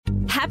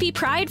Happy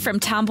Pride from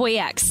Tomboy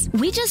X.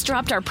 We just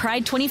dropped our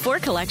Pride 24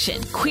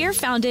 collection. Queer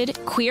founded,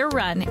 queer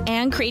run,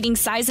 and creating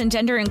size and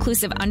gender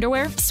inclusive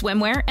underwear,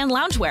 swimwear, and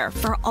loungewear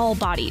for all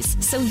bodies,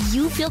 so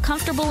you feel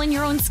comfortable in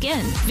your own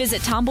skin.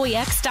 Visit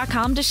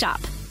tomboyx.com to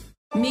shop.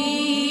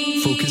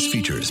 Focus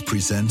Features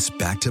presents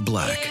Back to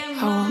Black.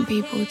 I want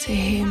people to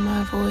hear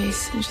my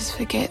voice and just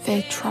forget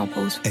their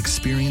troubles.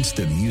 Experience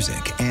the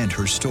music and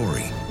her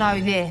story.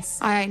 Know this,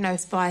 I ain't no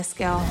Spice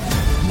Girl.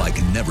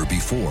 Like never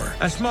before.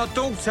 That's my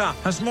daughter.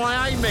 That's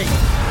my Amy.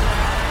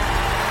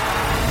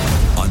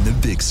 On the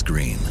big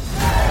screen.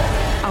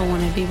 I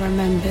want to be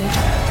remembered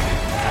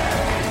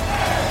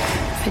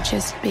for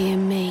just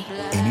being me.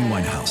 Amy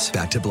Winehouse,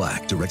 Back to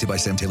Black, directed by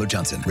Sam Taylor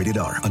Johnson. Rated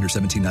R, under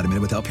 17, not a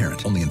minute without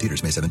parent. Only in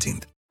theaters May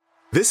 17th.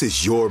 This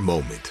is your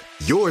moment,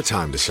 your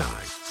time to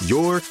shine,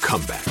 your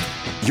comeback.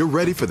 You're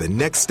ready for the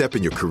next step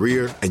in your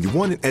career, and you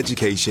want an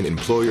education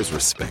employers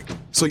respect.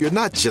 So you're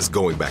not just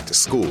going back to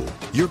school,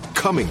 you're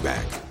coming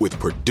back with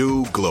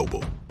Purdue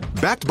Global.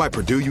 Backed by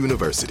Purdue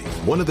University,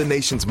 one of the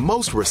nation's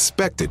most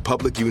respected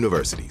public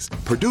universities,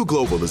 Purdue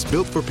Global is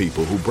built for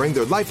people who bring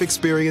their life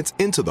experience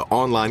into the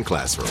online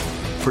classroom.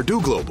 Purdue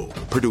Global,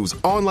 Purdue's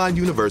online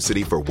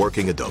university for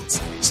working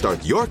adults.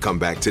 Start your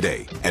comeback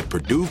today at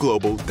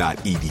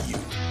purdueglobal.edu.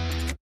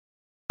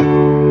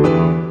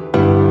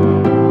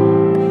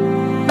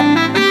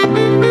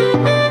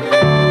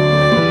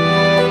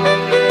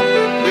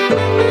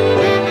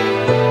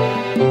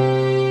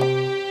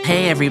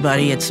 Hey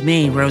everybody, it's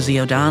me, Rosie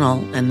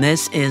O'Donnell, and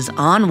this is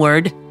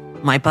Onward,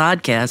 my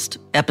podcast,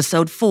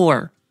 episode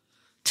 4.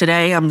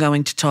 Today I'm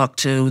going to talk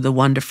to the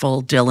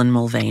wonderful Dylan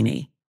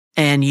Mulvaney.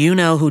 And you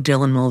know who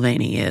Dylan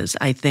Mulvaney is.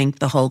 I think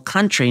the whole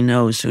country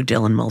knows who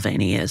Dylan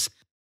Mulvaney is.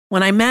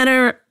 When I met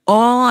her,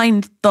 all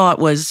I thought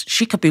was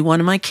she could be one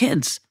of my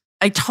kids.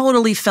 I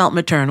totally felt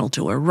maternal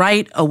to her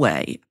right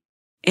away.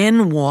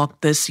 In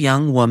walked this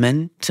young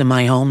woman to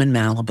my home in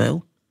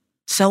Malibu,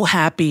 so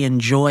happy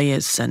and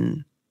joyous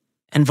and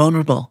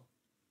vulnerable.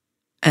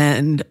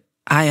 And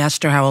I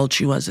asked her how old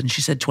she was, and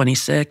she said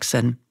 26.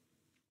 And,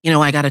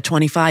 I got a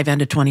 25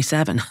 and a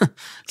 27.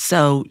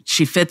 So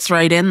she fits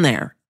right in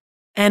there.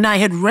 And I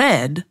had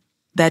read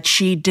that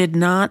she did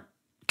not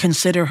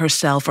consider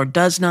herself or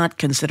does not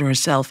consider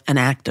herself an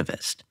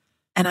activist.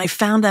 And I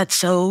found that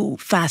so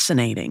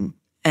fascinating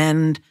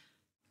and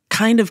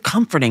kind of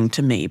comforting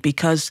to me,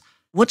 because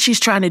what she's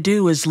trying to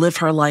do is live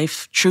her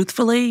life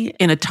truthfully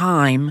in a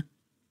time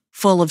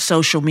full of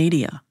social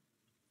media,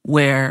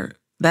 where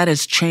that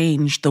has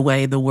changed the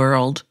way the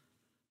world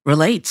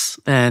relates.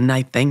 And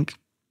I think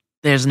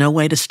there's no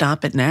way to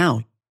stop it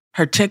now.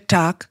 Her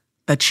TikTok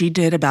that she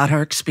did about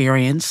her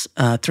experience,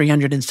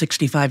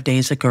 365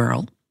 Days a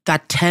Girl,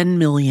 got 10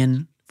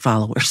 million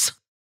followers.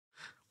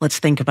 Let's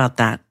think about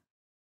that.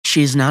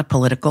 She's not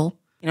political.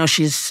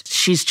 She's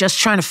just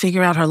trying to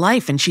figure out her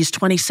life, and she's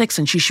 26,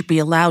 and she should be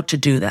allowed to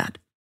do that.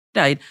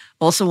 I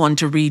also want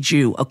to read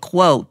you a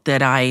quote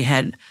that I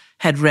had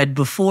read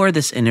before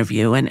this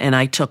interview, and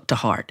I took to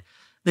heart.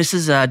 This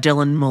is a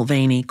Dylan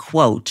Mulvaney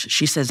quote.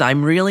 She says,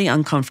 "I'm really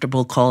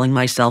uncomfortable calling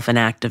myself an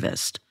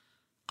activist.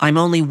 I'm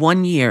only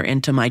 1 year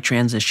into my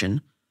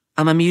transition.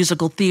 I'm a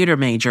musical theater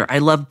major. I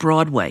love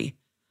Broadway.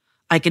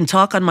 I can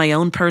talk on my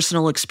own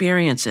personal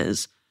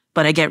experiences,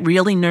 but I get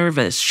really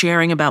nervous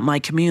sharing about my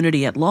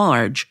community at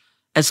large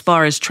as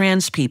far as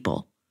trans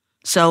people.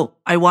 So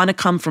I want to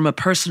come from a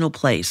personal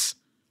place,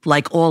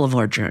 like all of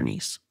our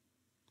journeys."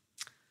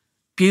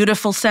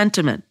 Beautiful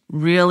sentiment,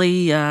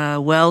 really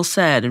well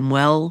said and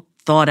well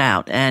thought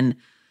out. And,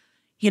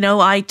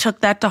 I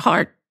took that to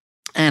heart,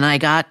 and I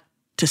got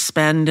to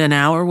spend an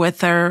hour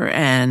with her,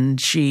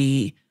 and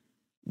she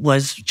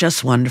was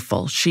just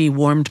wonderful. She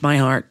warmed my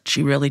heart.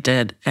 She really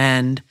did.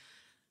 And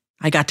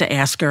I got to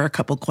ask her a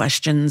couple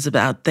questions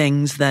about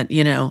things that,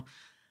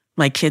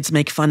 my kids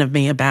make fun of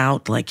me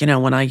about, like,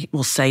 when I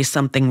will say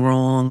something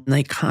wrong,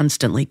 they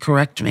constantly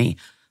correct me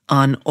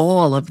on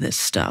all of this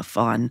stuff,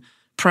 on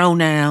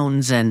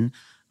pronouns and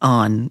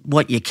on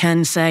what you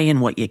can say and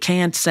what you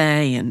can't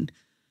say. And,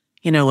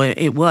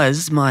 it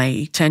was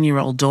my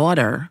 10-year-old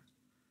daughter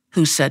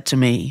who said to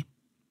me,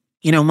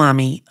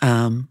 "Mommy,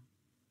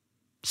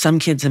 some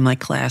kids in my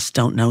class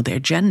don't know their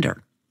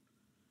gender."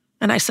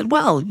 And I said,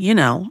 "Well,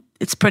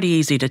 it's pretty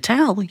easy to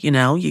tell,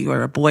 you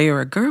are a boy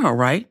or a girl,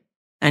 right?"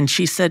 And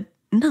she said,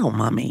 "No,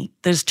 Mommy,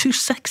 there's 2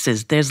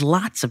 sexes. There's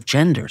lots of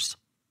genders."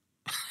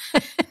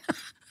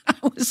 I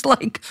was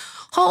like,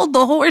 hold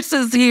the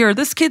horses here.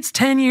 This kid's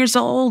 10 years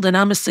old, and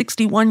I'm a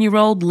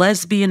 61-year-old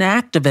lesbian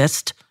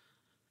activist,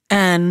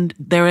 and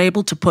they're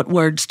able to put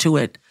words to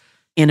it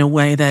in a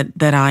way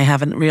that I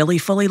haven't really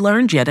fully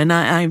learned yet. And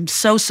I'm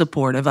so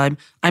supportive. I'm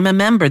a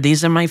member.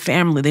 These are my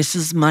family.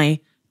 These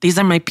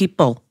are my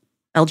people,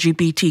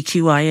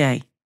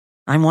 LGBTQIA.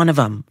 I'm one of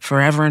them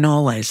forever and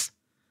always.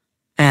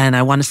 And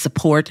I want to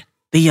support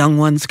the young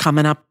ones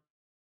coming up.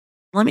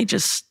 Let me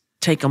just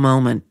take a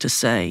moment to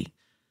say,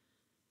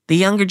 the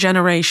younger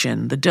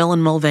generation, the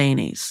Dylan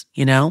Mulvaneys,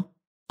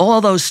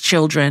 all those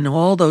children,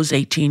 all those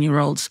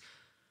 18-year-olds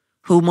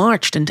who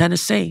marched in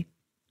Tennessee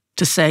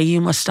to say,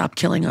 "You must stop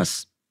killing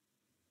us."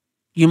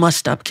 You must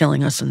stop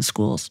killing us in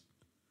schools.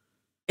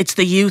 It's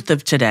the youth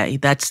of today.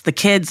 That's the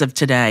kids of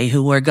today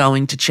who are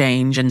going to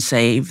change and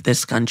save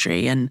this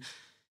country. And,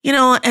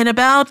 and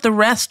about the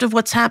rest of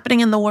what's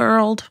happening in the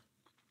world,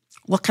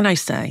 what can I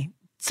say?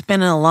 It's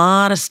been a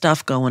lot of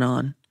stuff going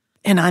on.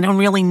 And I don't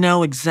really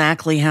know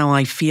exactly how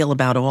I feel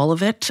about all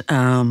of it.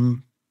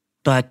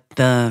 But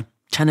the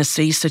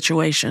Tennessee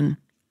situation,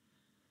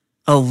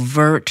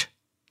 overt,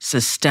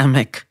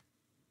 systemic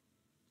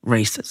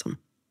racism.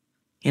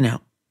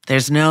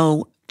 There's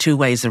no two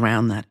ways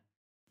around that.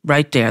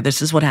 Right there.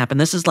 This is what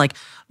happened. This is like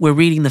we're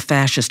reading the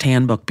fascist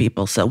handbook,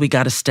 people. So we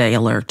got to stay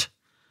alert.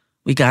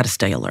 We got to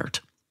stay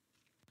alert.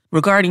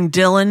 Regarding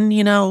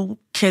Dylan,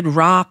 Kid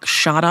Rock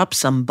shot up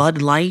some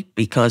Bud Light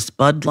because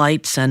Bud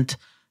Light sent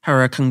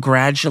her a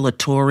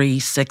congratulatory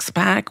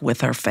six-pack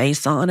with her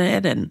face on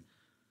it. And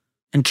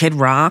Kid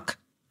Rock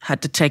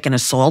had to take an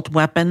assault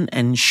weapon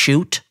and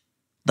shoot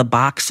the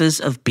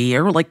boxes of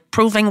beer. Like,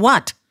 proving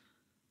what?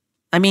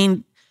 I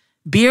mean,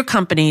 beer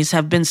companies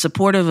have been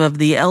supportive of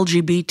the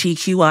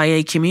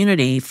LGBTQIA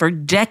community for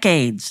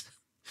decades.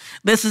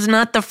 This is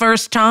not the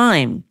first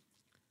time.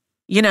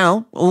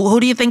 Who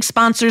do you think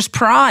sponsors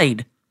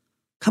Pride?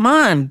 Come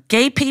on,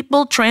 gay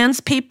people,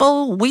 trans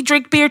people, we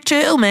drink beer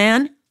too,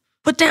 man.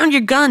 Put down your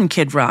gun,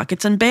 Kid Rock.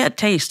 It's in bad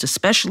taste,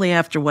 especially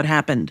after what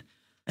happened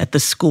at the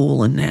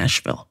school in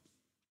Nashville.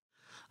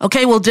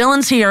 Okay, well,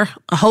 Dylan's here.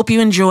 I hope you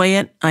enjoy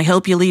it. I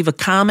hope you leave a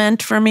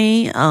comment for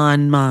me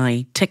on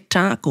my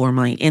TikTok or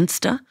my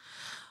Insta.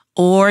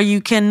 Or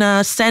you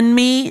can send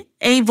me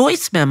a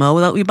voice memo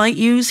that we might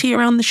use here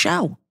on the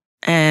show.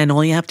 And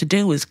all you have to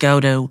do is go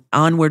to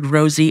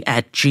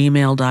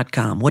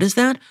onwardrosie@gmail.com. What is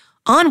that?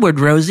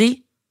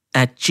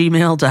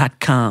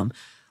 onwardrosie@gmail.com.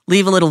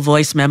 Leave a little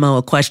voice memo,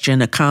 a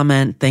question, a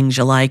comment, things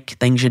you like,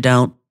 things you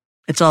don't.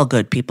 It's all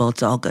good, people.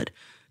 It's all good.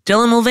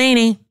 Dylan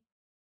Mulvaney.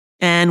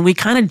 And we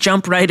kind of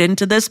jump right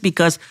into this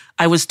because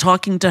I was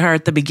talking to her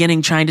at the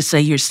beginning trying to say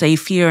you're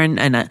safe here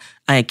and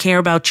I care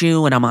about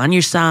you and I'm on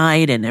your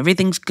side and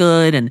everything's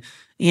good. And,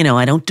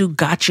 I don't do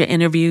gotcha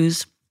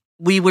interviews.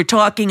 We were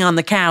talking on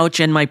the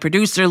couch and my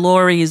producer,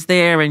 Lori, is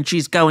there and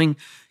she's going,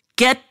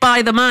 get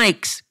by the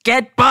mics,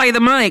 get by the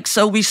mics.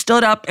 So we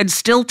stood up and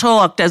still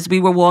talked as we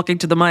were walking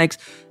to the mics.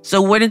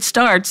 So when it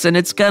starts and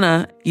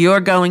you're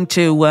going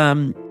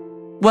to,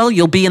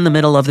 you'll be in the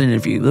middle of the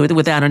interview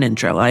without an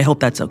intro. I hope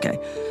that's okay.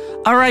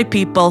 All right,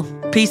 people.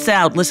 Peace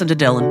out. Listen to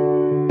Dylan.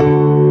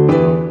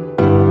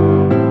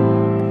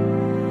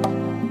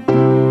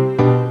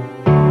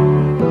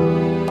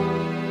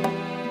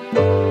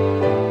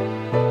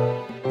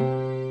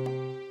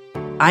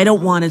 I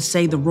don't want to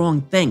say the wrong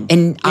thing.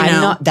 And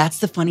I'm not, that's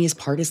the funniest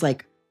part is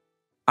like,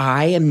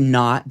 I am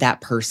not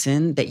that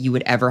person that you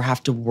would ever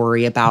have to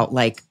worry about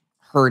like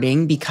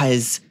hurting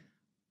because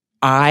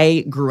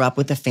I grew up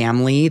with a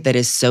family that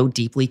is so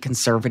deeply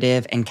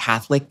conservative and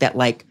Catholic that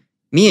like,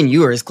 me and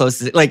you are as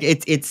close as like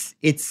it's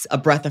a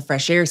breath of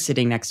fresh air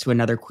sitting next to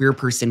another queer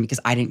person because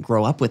I didn't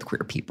grow up with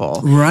queer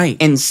people, right?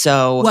 And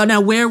so, well,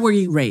 now where were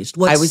you raised?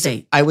 What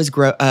state? I was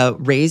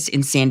raised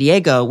in San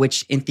Diego,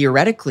 which in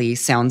theoretically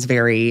sounds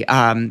very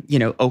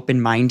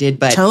open-minded,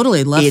 but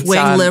totally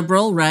left-wing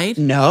liberal, right?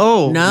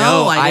 No,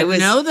 I didn't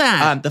know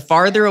that. The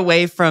farther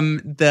away from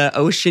the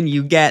ocean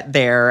you get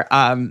there,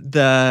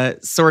 the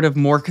sort of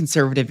more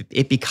conservative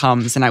it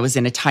becomes. And I was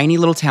in a tiny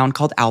little town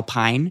called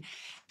Alpine.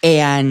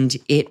 And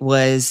it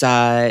was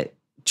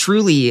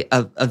truly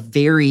a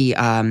very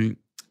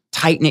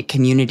tight-knit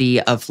community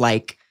of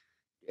like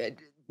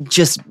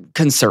just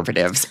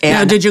conservents. And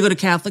now, did you go to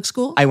Catholic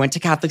school? I went to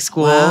Catholic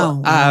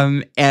school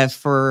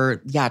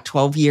for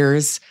 12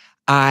 years.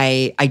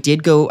 I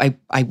did go,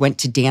 I went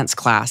to dance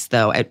class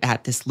though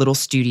at this little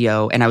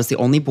studio and I was the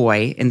only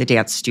boy in the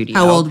dance studio.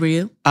 How old were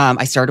you?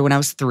 I started when I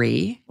was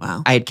 3.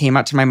 Wow. I came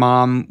out to my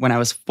mom when I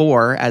was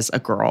 4 as a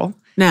girl.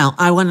 Now,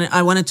 I want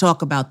to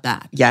talk about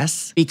that.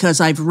 Yes. Because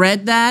I've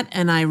read that,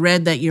 and I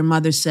read that your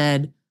mother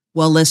said,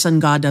 well, listen,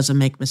 God doesn't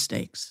make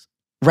mistakes.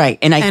 Right.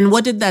 And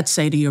what did that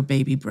say to your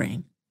baby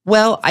brain?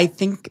 Well, I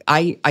think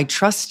I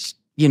trust,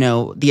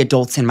 the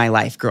adults in my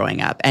life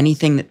growing up.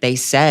 Anything that they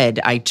said,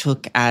 I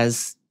took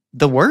as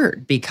the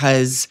word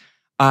because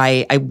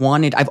I've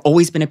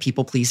always been a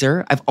people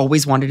pleaser. I've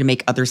always wanted to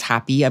make others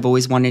happy. I've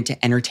always wanted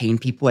to entertain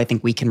people. I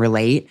think we can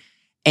relate.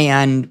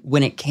 And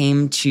when it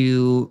came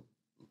to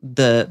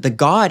the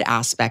God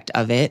aspect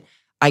of it,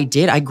 I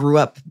grew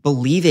up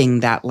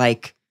believing that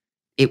like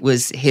it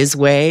was his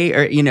way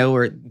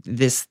or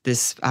this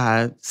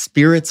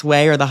spirit's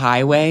way or the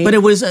highway. But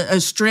it was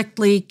a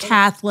strictly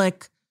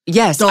Catholic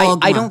Yes.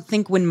 I don't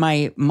think when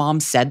my mom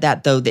said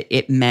that though, that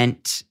it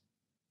meant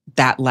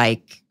that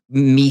like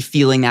me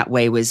feeling that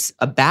way was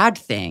a bad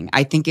thing.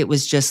 I think it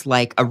was just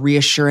like a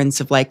reassurance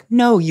of like,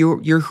 no,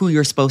 you're who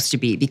you're supposed to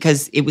be,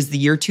 because it was the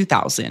year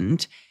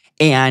 2000.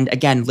 And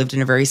again, lived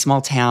in a very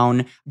small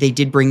town. They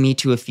did bring me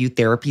to a few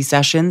therapy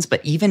sessions,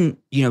 but even,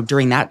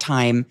 during that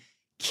time,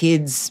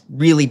 kids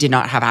really did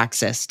not have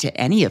access to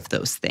any of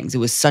those things. It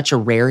was such a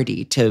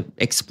rarity to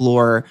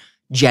explore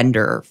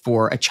gender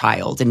for a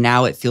child. And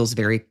now it feels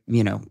very,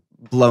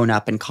 blown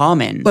up and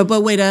common. But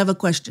wait, I have a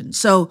question.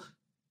 So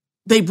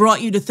they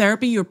brought you to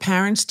therapy, your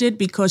parents did,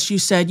 because you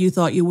said you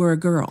thought you were a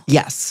girl?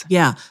 Yes.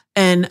 Yeah.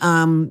 And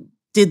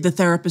did the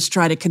therapist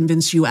try to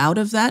convince you out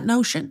of that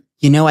notion?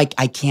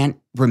 I can't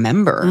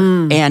remember.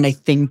 And I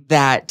think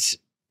that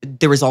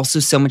there was also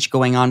so much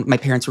going on. My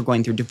parents were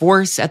going through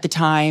divorce at the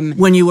time.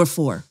 When you were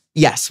 4?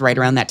 Yes, right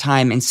around that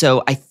time. And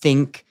so I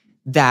think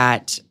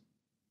that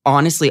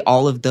honestly,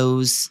 all of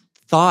those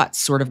thoughts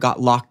sort of got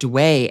locked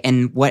away.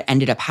 And what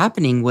ended up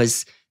happening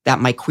was that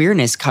my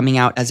queerness coming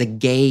out as a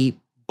gay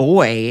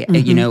boy,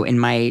 in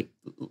my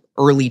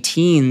early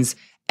teens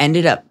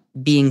ended up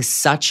being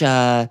such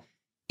a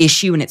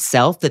issue in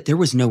itself that there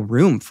was no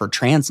room for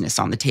transness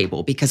on the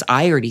table because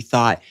I already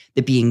thought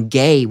that being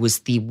gay was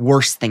the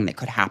worst thing that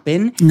could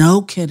happen.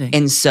 No kidding.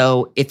 And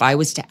so if I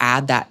was to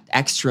add that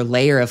extra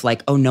layer of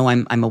like, oh no,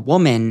 I'm a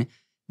woman,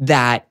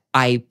 that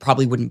I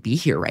probably wouldn't be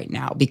here right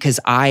now because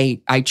I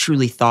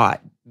truly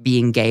thought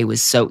being gay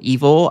was so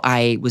evil.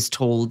 I was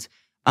told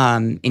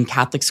in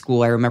Catholic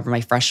school, I remember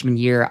my freshman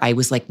year, I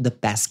was like the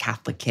best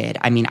Catholic kid.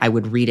 I mean, I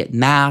would read at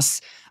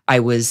Mass. I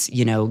was,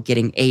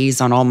 getting A's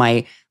on all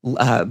my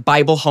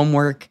Bible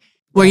homework.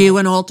 Were you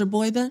an altar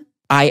boy then?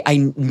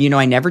 I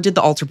never did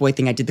the altar boy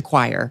thing. I did the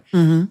choir.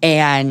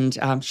 And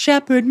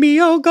shepherd me,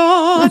 oh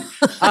God.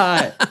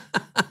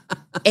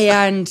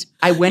 And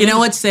I went. You know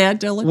what's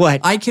sad, Dylan?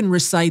 What? I can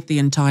recite the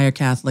entire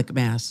Catholic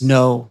Mass.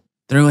 No.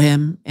 Through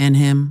him, and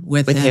him,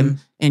 with him,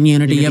 in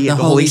unity of the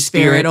Holy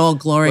Spirit. All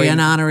glory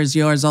and honor is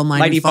yours,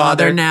 Almighty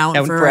Father, now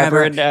and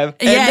forever. And ever.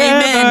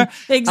 Amen.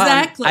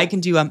 Exactly. I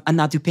can do un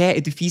nom du Père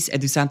et du Fils et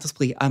du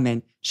Saint-Esprit.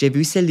 Amen. Je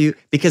vous salue.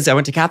 Because I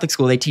went to Catholic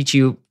school, they teach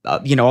you,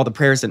 all the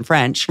prayers in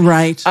French.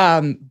 Right.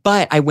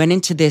 But I went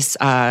into this,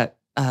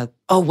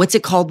 what's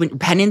it called?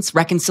 Penance,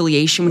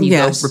 reconciliation, when you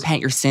go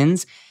repent your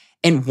sins.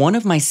 And one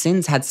of my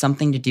sins had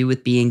something to do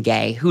with being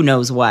gay. Who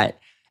knows what?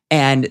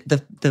 And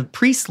the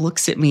priest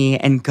looks at me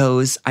and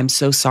goes, I'm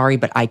so sorry,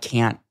 but I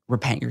can't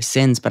repent your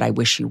sins, but I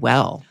wish you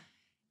well.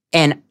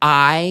 And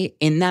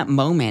in that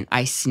moment,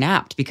 I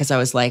snapped because I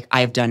was like,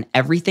 I have done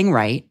everything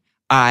right.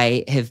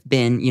 I have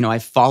been,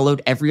 I've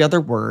followed every other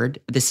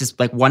word. This is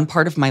like one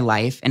part of my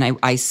life. And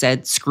I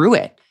said, screw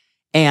it.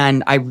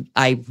 And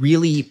I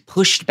really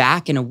pushed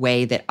back in a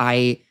way that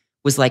I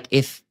was like,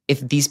 if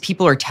these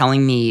people are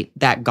telling me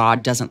that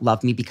God doesn't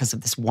love me because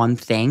of this one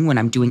thing when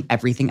I'm doing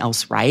everything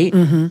else right,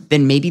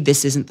 then maybe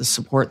this isn't the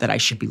support that I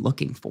should be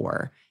looking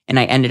for. And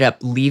I ended up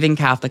leaving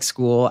Catholic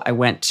school. I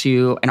went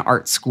to an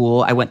art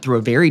school. I went through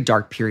a very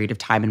dark period of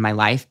time in my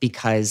life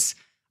because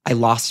I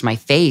lost my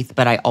faith,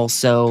 but I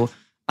also,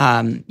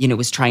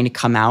 was trying to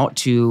come out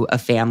to a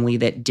family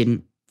that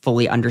didn't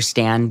fully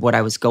understand what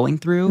I was going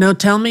through. No,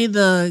 tell me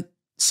the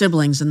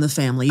siblings in the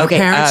family. Your Okay,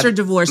 parents are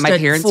divorced my at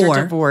parents 4.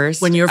 are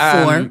divorced. When you're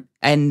 4.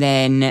 And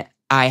then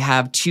I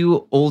have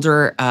 2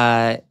 older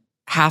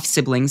half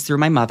siblings through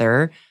my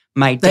mother.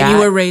 My dad. That you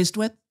were raised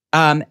with?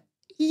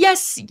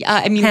 Yes.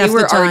 I mean,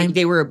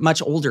 they were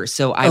much older.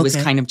 So I was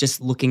kind of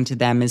just looking to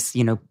them as,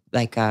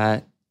 like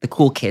the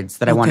cool kids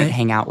that I wanted to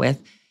hang out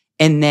with.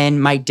 And then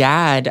my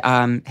dad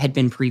had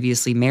been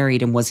previously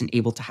married and wasn't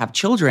able to have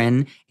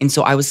children. And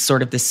so I was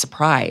sort of this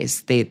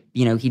surprise. He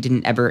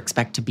didn't ever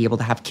expect to be able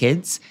to have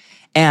kids.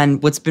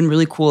 And what's been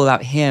really cool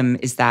about him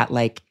is that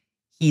like,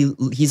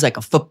 he's like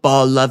a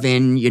football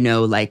loving,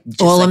 like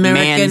just all like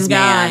American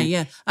guy. Man.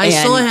 Yeah, I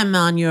saw him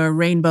on your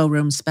Rainbow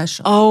Room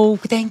special. Oh,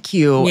 thank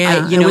you.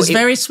 Yeah, it was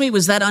very sweet.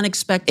 Was that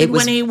unexpected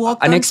when he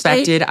walked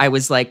unexpected. on stage? I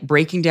was like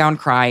breaking down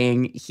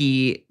crying.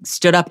 He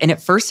stood up, and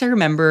at first I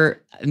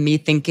remember me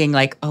thinking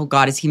like, oh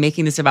God, is he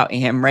making this about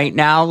him right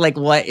now? Like,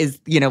 why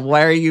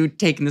are you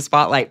taking the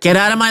spotlight? Get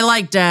out of my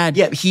light, Dad.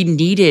 Yeah,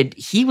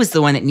 he was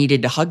the one that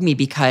needed to hug me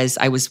because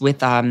I was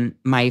with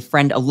my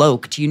friend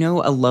Alok. Do you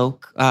know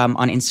Alok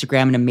on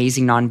Instagram, an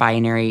amazing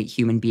non-binary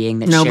human being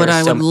that shares but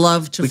I would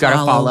love to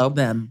follow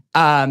them.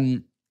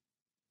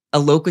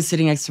 Alok was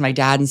sitting next to my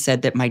dad and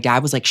said that my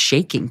dad was like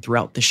shaking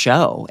throughout the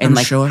show and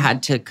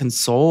had to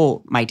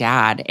console my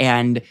dad.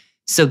 And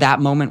so that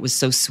moment was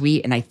so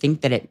sweet. And I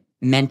think that it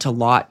meant a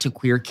lot to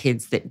queer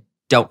kids that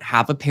don't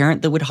have a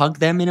parent that would hug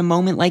them in a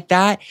moment like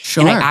that.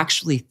 Sure. And I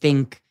actually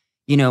think,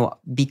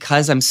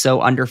 because I'm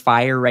so under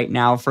fire right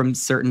now from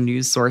certain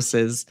news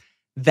sources,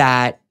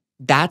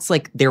 that's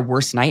like their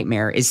worst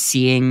nightmare is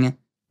seeing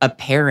a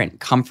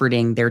parent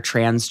comforting their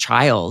trans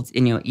child.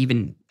 And,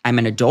 even I'm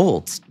an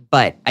adult,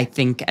 but I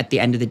think at the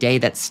end of the day,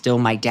 that's still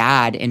my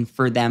dad. And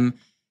for them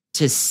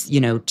to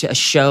a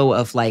show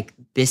of like,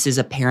 this is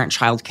a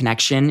parent-child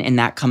connection and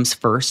that comes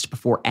first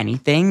before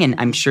anything. And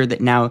I'm sure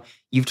that now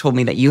you've told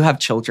me that you have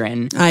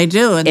children. I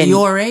do, and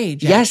your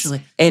age, yes,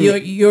 actually. And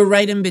you're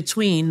right in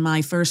between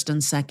my first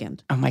and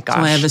second. Oh my gosh.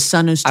 So I have a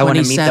son who's 27. I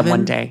want to meet them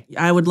one day.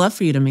 I would love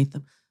for you to meet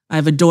them. I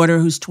have a daughter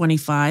who's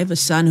 25, a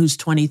son who's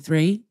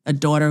 23, a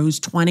daughter who's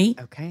 20,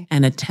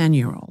 and a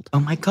 10-year-old. Oh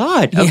my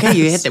God. Okay, yes.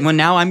 You hit them. Well,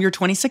 now I'm your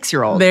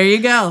 26-year-old. There you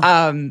go.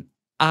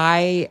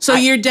 So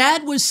your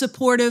dad was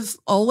supportive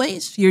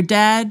always? Your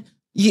dad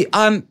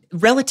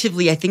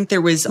Relatively, I think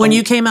there was... When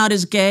you came out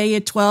as gay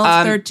at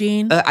 12,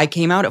 13? I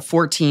came out at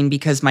 14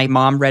 because my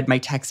mom read my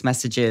text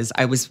messages.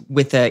 I was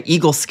with an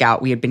Eagle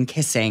Scout. We had been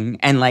kissing,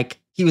 and like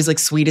he was like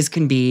sweet as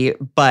can be.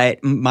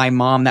 But my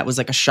mom, that was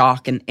like a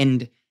shock.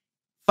 And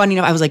funny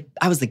enough,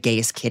 I was the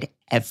gayest kid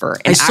ever.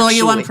 And I saw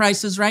you on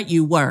Price is Right.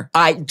 You were.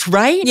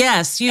 Right?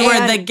 Yes, you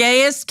were the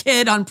gayest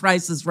kid on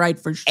Price is Right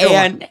for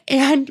sure.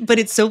 But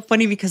it's so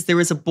funny because there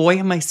was a boy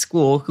in my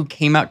school who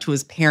came out to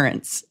his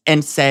parents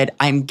and said,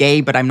 I'm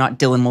gay, but I'm not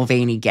Dylan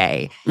Mulvaney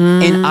gay.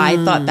 And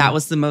I thought that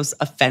was the most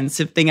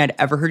offensive thing I'd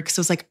ever heard because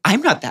I was like,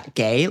 I'm not that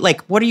gay.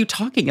 Like, what are you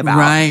talking about?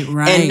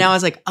 Right. And now I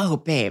was like, oh,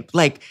 babe,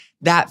 like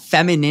that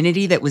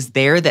femininity that was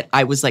there that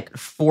I was like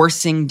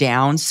forcing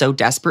down so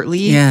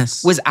desperately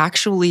was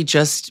actually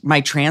just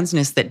my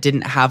transness that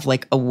didn't have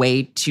like a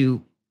way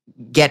to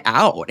get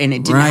out, and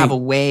it didn't have a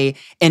way.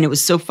 And it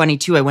was so funny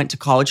too. I went to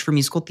college for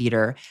musical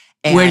theater.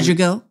 And, where did you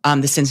go?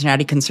 The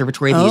Cincinnati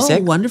Conservatory of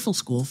Music. Oh, wonderful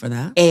school for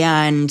that.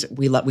 And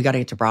we got to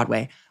get to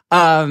Broadway.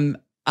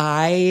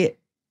 I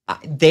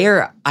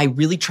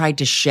really tried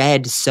to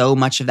shed so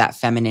much of that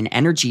feminine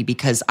energy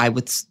because I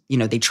would,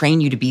 they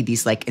train you to be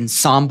these like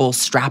ensemble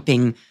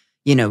strapping,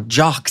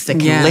 jocks that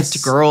can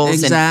lift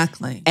girls.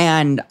 Exactly.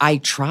 And I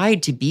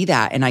tried to be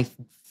that and I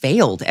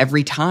failed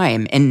every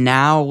time. And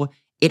now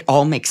it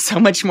all makes so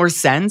much more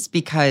sense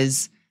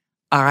because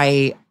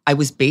I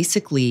was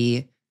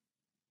basically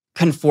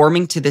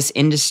conforming to this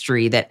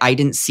industry that I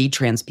didn't see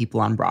trans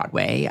people on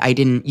Broadway. I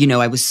didn't,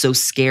 I was so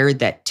scared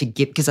that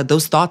because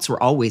those thoughts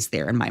were always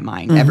there in my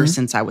mind ever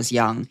since I was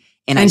young.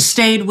 And I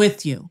stayed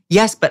with you.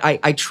 Yes, but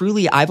I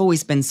truly, I've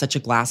always been such a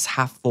glass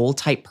half full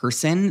type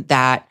person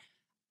that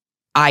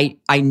I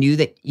knew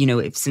that,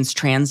 since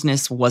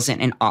transness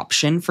wasn't an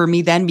option for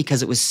me then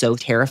because it was so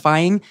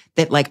terrifying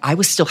that like I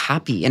was still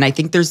happy. And I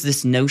think there's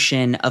this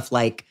notion of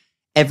like,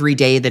 every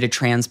day that a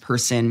trans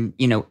person,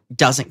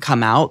 doesn't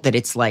come out, that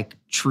it's like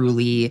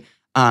truly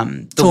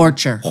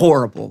torture,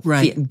 horrible.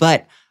 Right.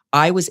 But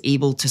I was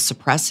able to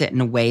suppress it in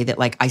a way that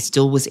like I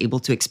still was able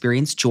to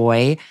experience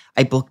joy.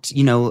 I booked,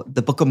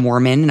 the Book of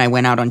Mormon and I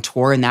went out on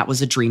tour and that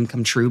was a dream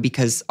come true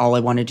because all I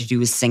wanted to do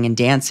was sing and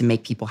dance and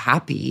make people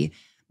happy.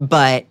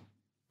 But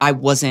I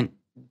wasn't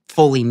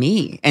fully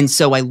me. And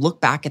so I look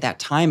back at that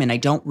time and I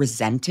don't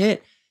resent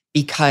it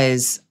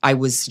because I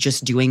was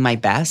just doing my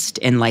best.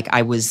 And like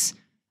I was...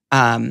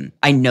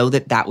 I know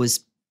that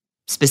was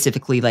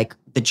specifically like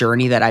the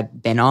journey that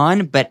I've been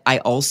on, but I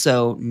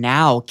also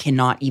now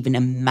cannot even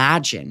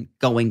imagine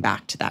going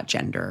back to that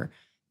gender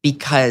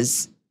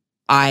because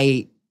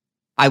I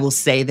will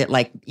say that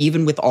like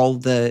even with all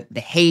the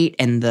hate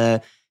and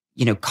the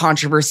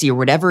controversy or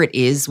whatever it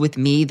is with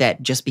me,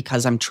 that just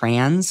because I'm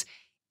trans,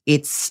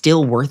 it's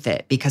still worth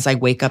it because I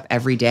wake up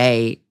every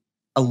day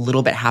a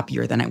little bit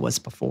happier than I was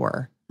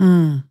before.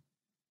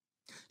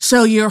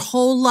 So your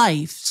whole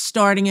life,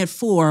 starting at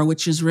 4,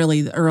 which is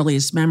really the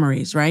earliest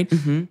memories, right?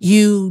 Mm-hmm.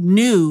 You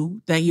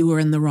knew that you were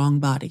in the wrong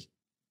body.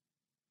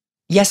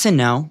 Yes and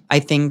no. I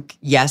think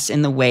yes,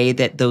 in the way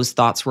that those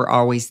thoughts were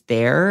always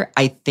there.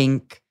 I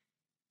think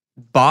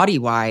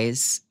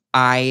body-wise,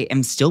 I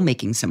am still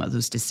making some of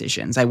those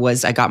decisions.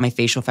 I got my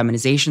facial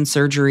feminization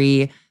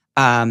surgery,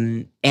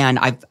 and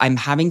I'm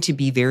having to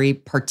be very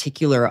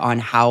particular on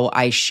how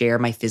I share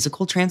my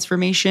physical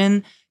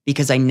transformation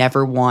because I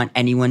never want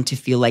anyone to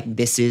feel like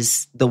this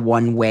is the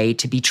one way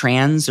to be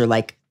trans or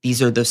like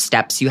these are the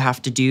steps you have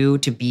to do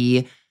to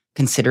be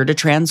considered a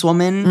trans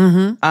woman.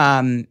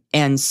 Mm-hmm.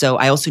 And so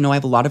I also know I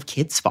have a lot of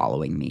kids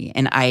following me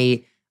and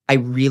I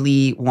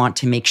really want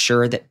to make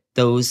sure that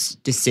those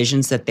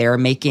decisions that they're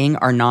making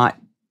are not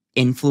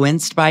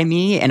influenced by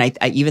me. And I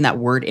even that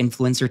word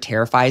influencer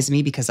terrifies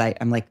me because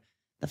I'm like,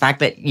 the fact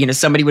that,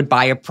 somebody would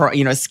buy a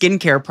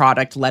skincare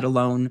product, let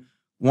alone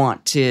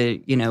want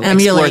to,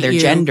 explore their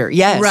gender.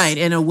 Yes. Right,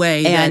 in a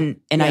way.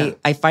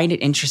 I find it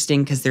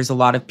interesting because there's a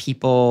lot of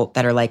people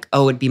that are like,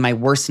 oh, it'd be my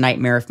worst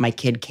nightmare if my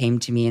kid came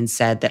to me and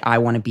said that I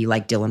want to be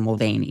like Dylan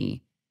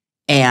Mulvaney.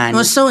 And it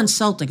was so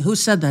insulting. Who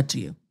said that to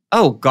you?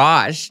 Oh,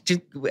 gosh.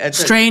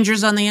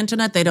 Strangers on the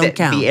internet, they don't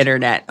count. The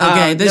internet.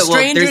 Okay,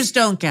 strangers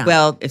don't count.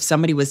 Well, if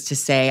somebody was to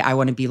say, I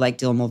want to be like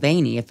Dylan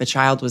Mulvaney, if a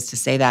child was to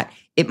say that,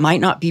 it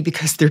might not be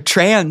because they're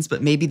trans,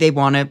 but maybe they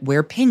want to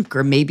wear pink,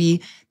 or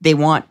maybe they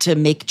want to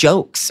make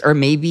jokes, or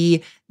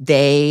maybe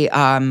they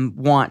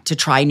want to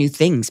try new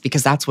things,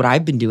 because that's what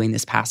I've been doing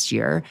this past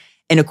year.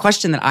 And a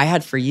question that I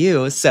had for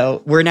you,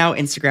 so we're now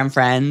Instagram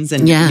friends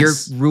and you're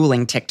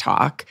ruling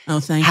TikTok. Oh,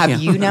 thank you.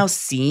 Have you now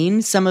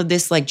seen some of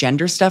this like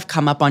gender stuff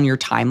come up on your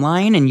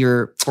timeline and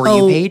your For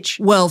You page?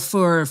 Well,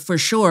 for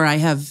sure. I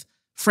have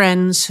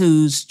friends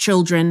whose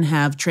children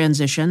have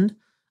transitioned.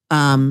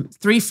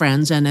 3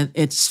 friends, and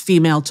it's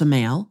female to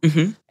male.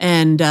 Mm-hmm.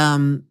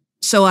 And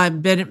so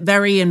I've been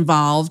very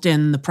involved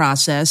in the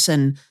process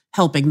and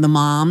helping the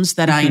moms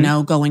that I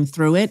know going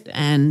through it.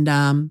 And,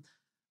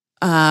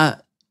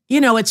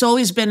 it's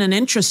always been an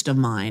interest of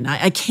mine.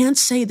 I can't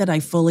say that I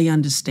fully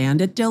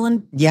understand it,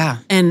 Dylan. Yeah.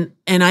 And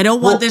I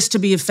don't want this to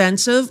be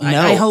offensive. No.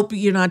 I hope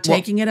you're not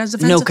taking it as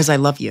offensive. No, because I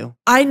love you.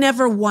 I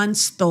never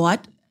once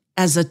thought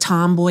as a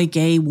tomboy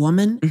gay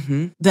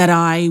woman that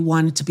I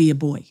wanted to be a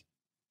boy.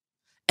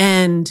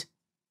 And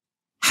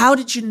how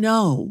did you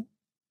know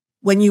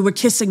when you were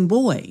kissing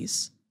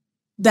boys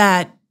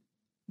that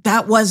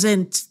that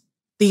wasn't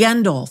the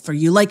end all for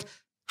you? Like,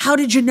 how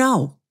did you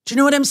know? Do you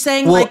know what I'm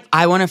saying? Well, like,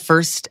 I want to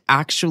first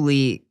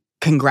actually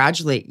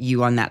congratulate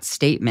you on that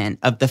statement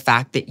of the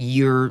fact that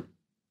you're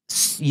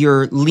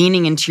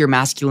leaning into your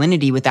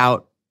masculinity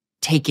without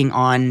taking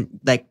on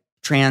like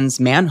trans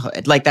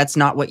manhood. Like that's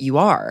not what you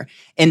are.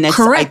 And that's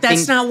correct.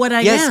 That's not what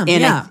I am.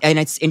 And and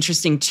it's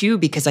interesting too,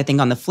 because I think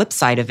on the flip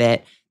side of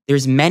it,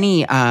 there's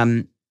many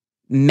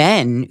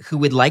men who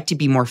would like to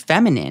be more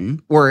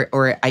feminine,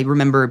 or I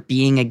remember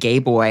being a gay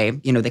boy,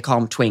 you know, they call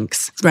them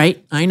twinks.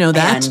 Right. I know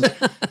that.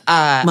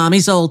 And,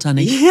 mommy's old,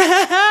 honey.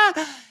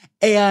 Yeah.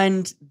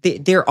 And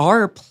there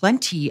are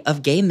plenty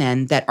of gay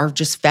men that are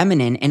just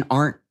feminine and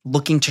aren't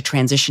looking to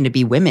transition to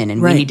be women.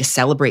 And we need to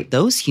celebrate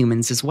those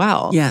humans as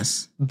well.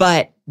 Yes.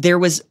 But there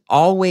was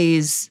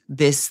always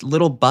this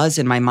little buzz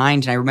in my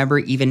mind. And I remember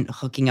even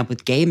hooking up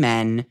with gay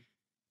men,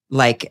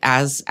 like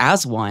as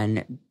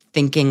one,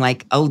 thinking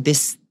like, oh,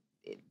 this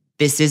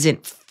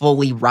isn't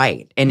fully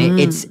right. And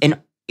it's, and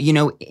you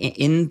know,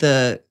 in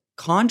the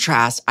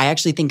contrast, I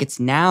actually think it's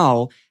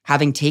now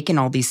having taken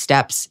all these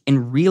steps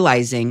and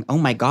realizing, oh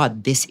my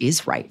God, this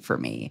is right for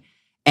me.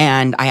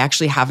 And I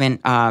actually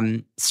haven't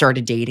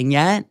started dating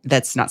yet.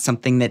 That's not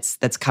something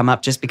that's come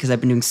up just because I've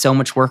been doing so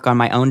much work on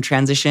my own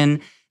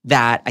transition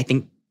that I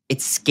think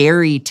it's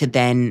scary to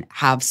then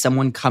have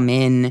someone come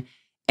in,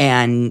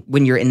 and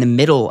when you're in the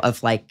middle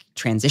of like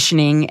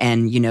transitioning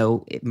and, you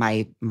know,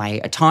 my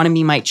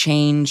autonomy might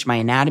change, my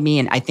anatomy.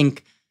 And I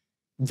think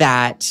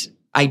that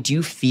I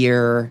do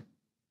fear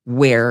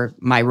where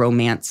my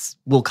romance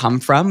will come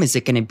from. Is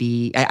it going to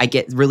be, I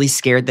get really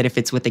scared that if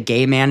it's with a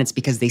gay man, it's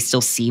because they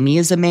still see me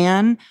as a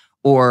man,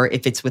 or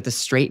if it's with a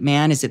straight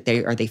man, are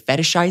they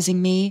fetishizing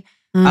me?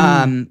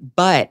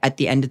 But at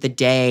the end of the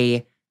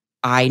day,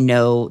 I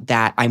know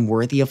that I'm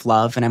worthy of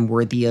love, and I'm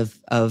worthy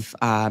of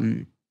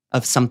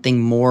something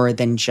more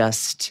than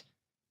just,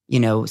 you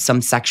know,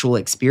 some sexual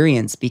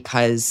experience,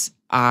 because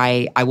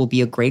I will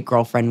be a great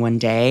girlfriend one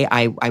day.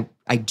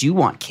 I do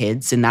want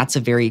kids, and that's a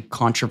very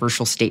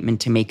controversial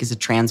statement to make as a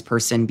trans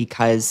person,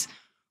 because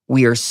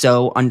we are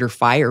so under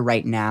fire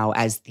right now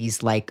as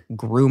these like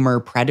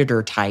groomer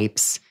predator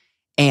types.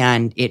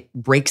 And it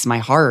breaks my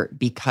heart,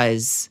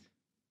 because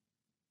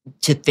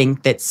to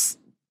think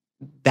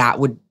that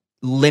would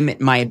limit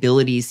my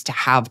abilities to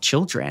have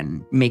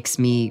children makes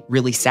me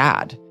really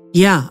sad.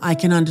 Yeah, I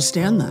can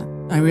understand that.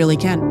 I really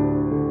can.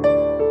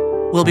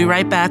 We'll be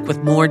right back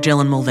with more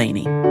Dylan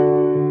Mulvaney.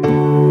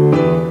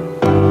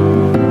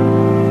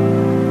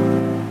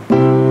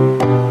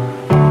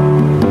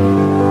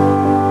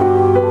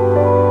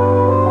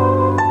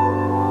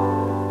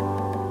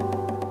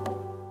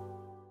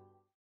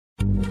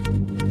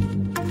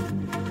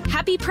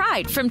 Happy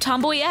Pride from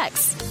Tomboy X,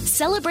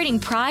 celebrating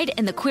pride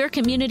and the queer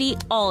community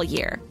all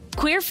year.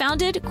 Queer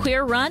founded,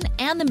 queer run,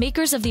 and the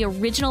makers of the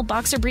original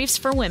boxer briefs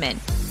for women,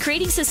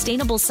 creating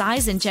sustainable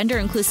size and gender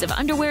inclusive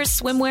underwear,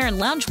 swimwear,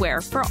 and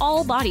loungewear for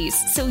all bodies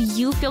so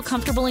you feel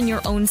comfortable in your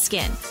own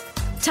skin.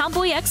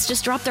 Tomboy X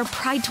just dropped their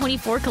Pride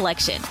 24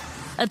 collection.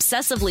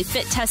 Obsessively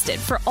fit tested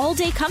for all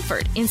day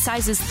comfort in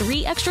sizes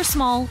 3 extra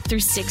small through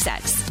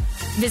 6X.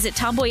 Visit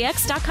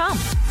tomboyx.com.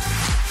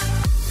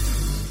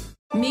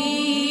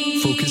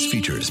 Focus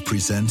Features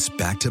presents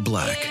Back to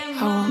Black.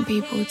 I want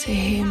people to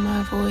hear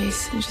my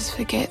voice and just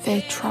forget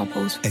their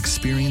troubles.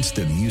 Experience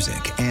the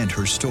music and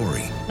her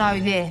story Know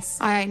this,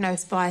 I ain't no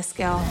Spice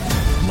Girl.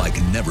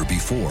 like never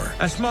before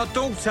That's my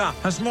daughter.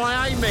 That's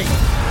my Amy.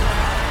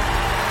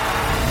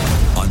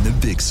 on the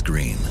big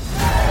screen.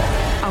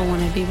 I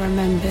want to be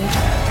remembered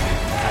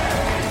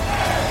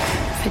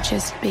for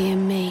just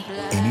being me.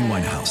 Amy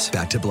Winehouse,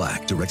 Back to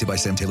Black, directed by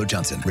Sam Taylor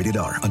Johnson. Rated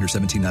R, under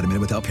 17, not a minute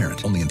without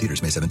parent. Only in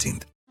theaters May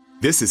 17th.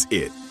 This is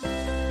it.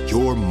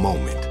 Your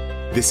moment.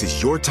 This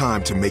is your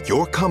time to make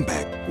your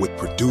comeback with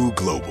Purdue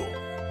Global.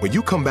 When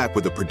you come back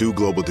with a Purdue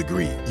Global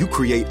degree, you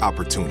create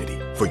opportunity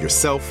for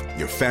yourself,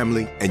 your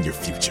family, and your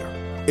future.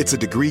 It's a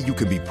degree you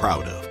can be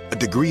proud of, a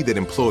degree that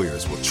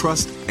employers will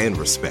trust and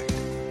respect.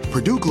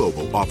 Purdue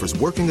Global offers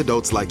working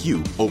adults like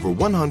you over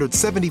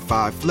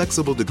 175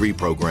 flexible degree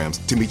programs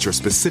to meet your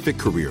specific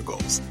career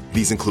goals.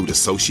 These include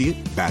associate,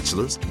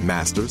 bachelor's,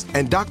 master's,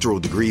 and doctoral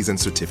degrees and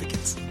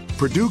certificates.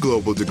 Purdue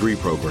Global degree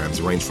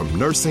programs range from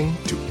nursing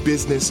to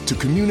business to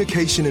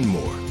communication and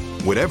more.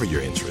 Whatever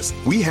your interest,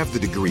 we have the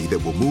degree that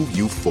will move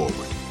you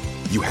forward.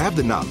 You have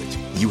the knowledge,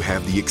 you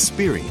have the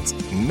experience.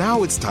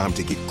 Now it's time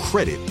to get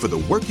credit for the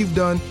work you've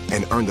done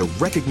and earn the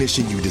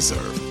recognition you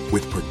deserve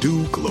with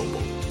Purdue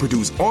Global,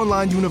 Purdue's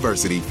online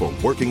university for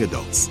working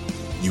adults.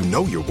 You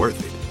know you're worth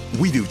it.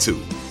 We do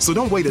too. So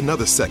don't wait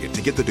another second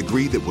to get the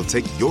degree that will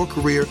take your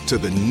career to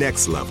the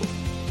next level.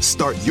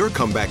 Start your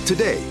comeback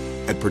today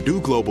at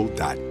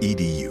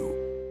purdueglobal.edu.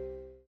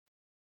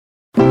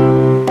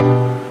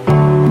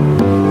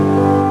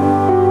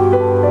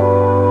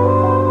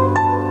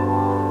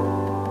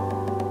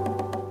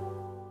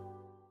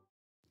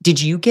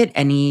 Did you get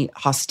any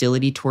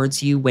hostility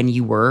towards you when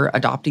you were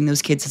adopting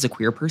those kids as a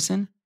queer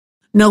person?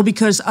 No,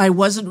 because I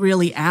wasn't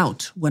really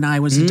out when I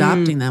was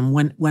adopting them.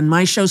 When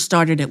my show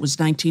started, it was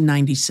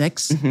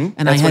 1996. And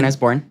that's when I was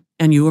born.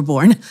 And you were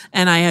born.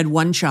 And I had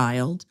one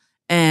child.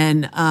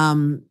 And,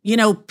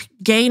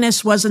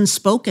 gayness wasn't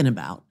spoken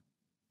about.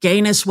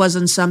 Gayness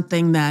wasn't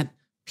something that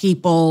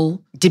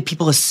people... Did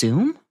people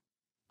assume?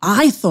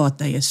 I thought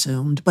they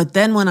assumed. But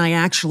then when I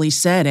actually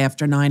said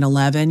after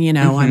 9/11,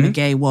 I'm a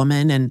gay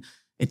woman and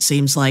it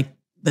seems like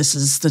this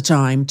is the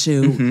time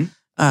to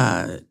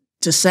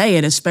say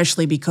it,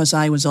 especially because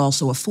I was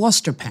also a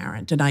foster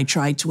parent and I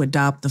tried to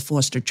adopt the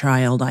foster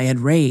child I had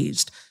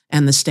raised.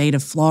 And the state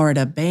of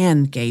Florida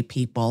banned gay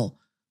people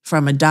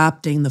from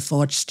adopting the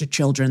foster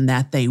children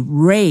that they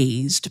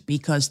raised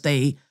because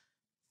they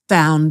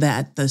found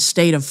that the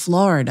state of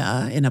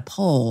Florida in a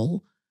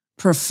poll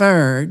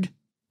preferred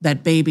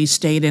that babies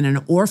stayed in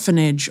an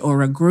orphanage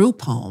or a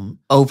group home.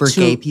 Over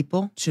gay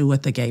people?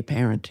 With a gay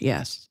parent,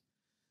 yes.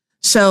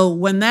 So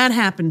when that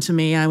happened to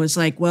me, I was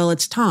like, well,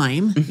 it's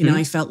time.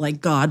 I felt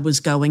like God was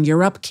going,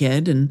 you're up,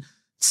 kid. And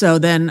so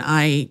then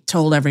I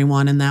told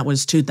everyone, and that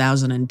was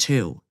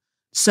 2002.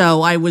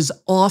 So I was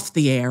off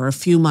the air a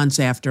few months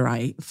after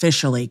I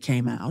officially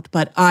came out,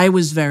 but I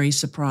was very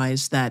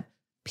surprised that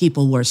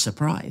people were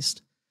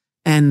surprised.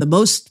 And the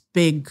most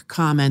big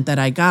comment that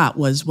I got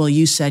was, well,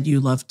 you said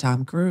you loved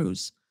Tom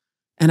Cruise.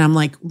 And I'm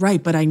like,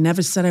 right, but I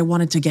never said I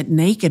wanted to get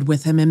naked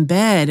with him in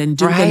bed and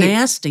do the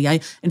nasty.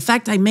 In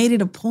fact, I made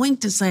it a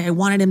point to say I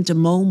wanted him to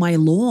mow my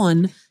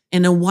lawn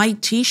in a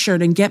white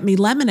T-shirt and get me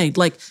lemonade.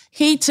 Like,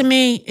 he, to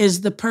me,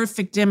 is the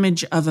perfect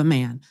image of a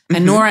man.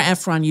 And Nora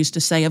Ephron used to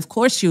say, of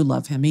course you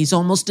love him. He's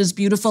almost as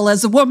beautiful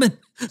as a woman.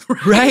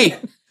 Right.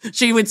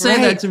 She would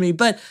say that to me.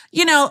 But,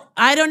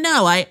 I don't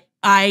know.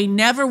 I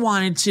never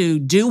wanted to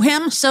do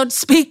him, so to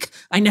speak.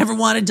 I never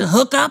wanted to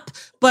hook up,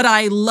 but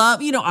I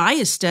love, I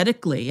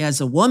aesthetically, as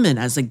a woman,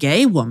 as a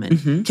gay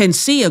woman, can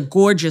see a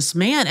gorgeous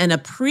man and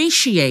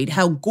appreciate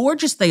how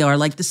gorgeous they are,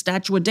 like the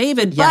Statue of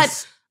David.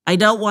 Yes. But I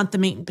don't want the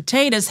meat and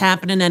potatoes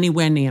happening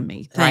anywhere near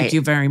me. Thank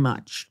you very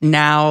much.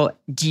 Now,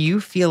 do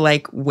you feel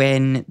like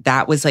when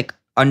that was like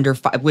under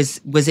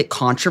was it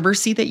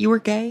controversy that you were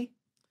gay?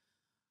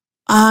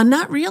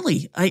 Not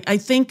really. I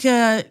think,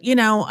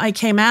 I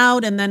came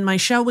out and then my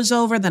show was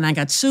over. Then I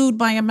got sued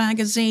by a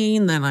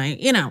magazine. Then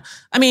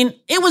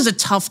it was a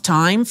tough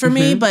time for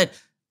me, but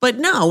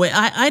no,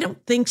 I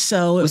don't think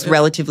so. It was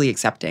relatively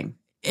accepting.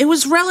 It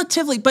was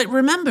relatively, but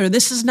remember,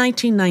 this is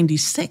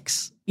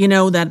 1996,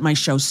 that my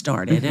show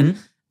started. And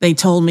they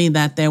told me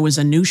that there was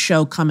a new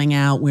show coming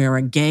out where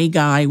a gay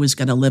guy was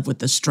going to live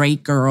with a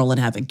straight girl and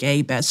have a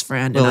gay best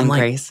friend. Will and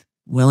Grace.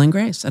 Will and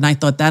Grace. And I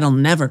thought that'll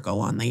never go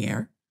on the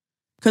air.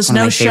 Because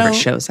no favorite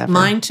shows ever.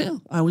 Mine too.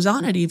 I was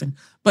on it even.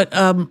 But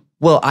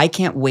well, I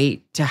can't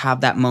wait to have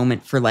that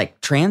moment for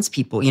like trans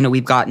people.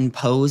 We've gotten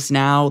Pose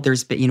now.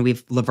 There's been, we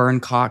have Laverne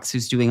Cox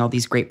who's doing all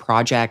these great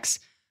projects.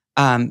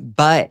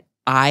 But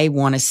I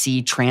want to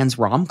see trans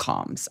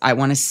rom-coms. I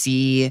want to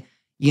see,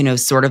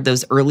 sort of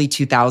those early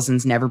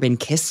 2000s Never Been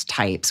Kissed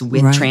types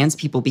with trans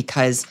people,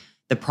 because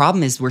the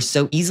problem is we're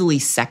so easily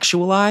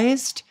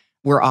sexualized.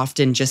 We're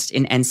often just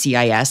in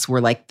NCIS. We're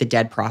like the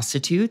dead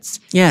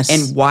prostitutes. Yes.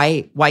 And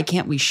why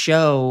can't we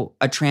show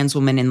a trans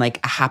woman in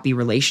like a happy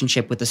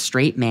relationship with a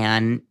straight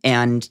man?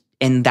 And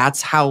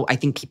that's how I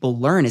think people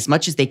learn. As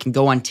much as they can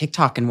go on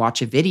TikTok and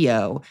watch a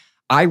video,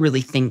 I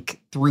really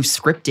think through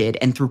scripted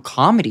and through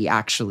comedy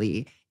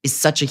actually is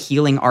such a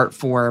healing art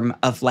form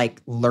of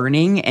like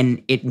learning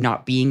and it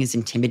not being as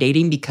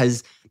intimidating,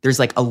 because there's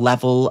like a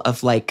level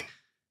of like,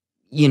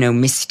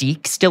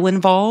 mystique still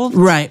involved.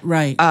 Right.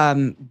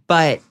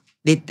 But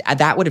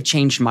that would have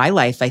changed my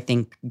life, I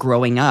think,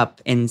 growing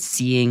up and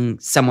seeing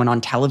someone on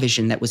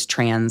television that was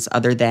trans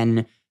other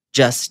than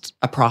just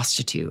a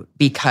prostitute,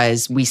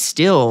 because we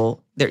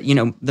still,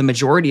 the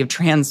majority of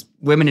trans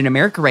women in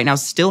America right now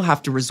still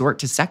have to resort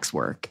to sex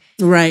work.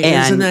 Right.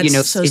 And, isn't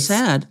that so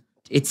sad?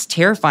 It's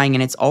terrifying,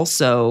 and it's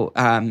also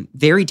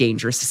very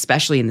dangerous,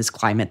 especially in this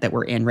climate that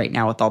we're in right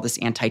now with all this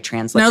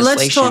anti-trans legislation.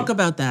 Now, let's talk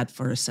about that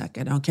for a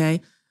second,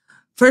 okay?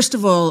 First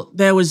of all,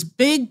 there was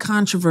big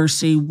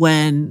controversy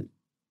when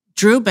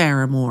Drew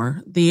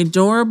Barrymore, the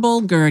adorable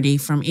Gertie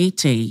from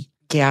E.T.,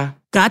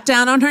 got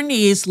down on her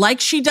knees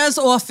like she does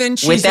often.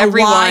 She's a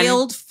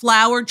wild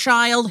flower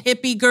child,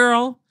 hippie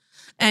girl.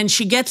 And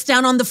she gets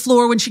down on the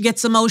floor when she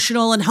gets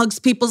emotional and hugs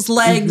people's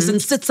legs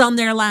and sits on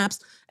their laps.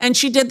 And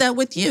she did that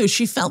with you.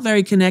 She felt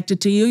very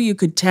connected to you. You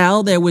could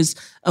tell there was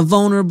a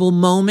vulnerable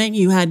moment.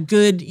 You had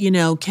good,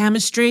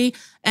 chemistry.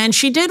 And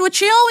she did what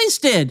she always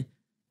did.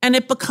 And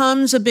it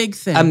becomes a big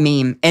thing. A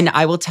meme. And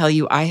I will tell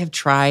you, I have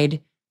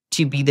tried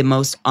to be the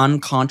most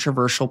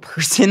uncontroversial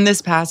person this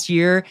past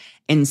year,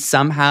 and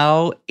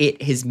somehow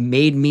it has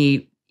made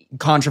me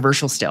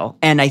controversial still.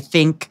 And I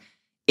think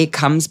it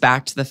comes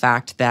back to the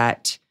fact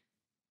that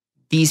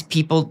these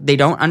people, they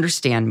don't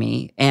understand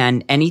me,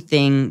 and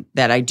anything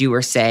that I do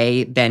or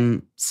say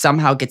then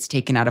somehow gets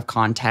taken out of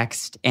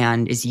context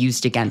and is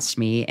used against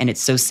me. And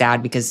it's so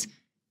sad because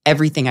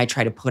everything I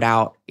try to put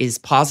out is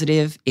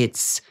positive.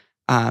 It's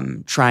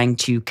trying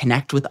to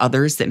connect with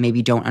others that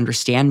maybe don't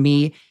understand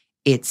me.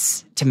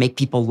 It's to make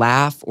people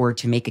laugh or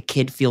to make a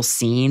kid feel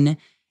seen.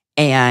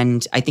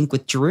 And I think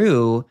with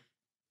Drew,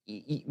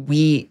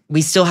 we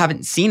still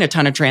haven't seen a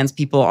ton of trans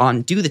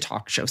people do the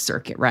talk show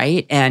circuit,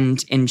 right?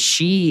 And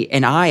she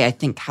and I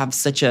think, have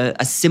such a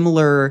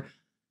similar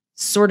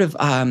sort of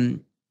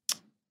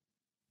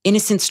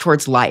innocence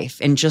towards life,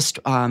 and just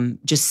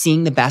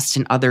seeing the best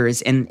in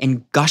others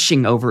and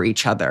gushing over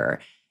each other.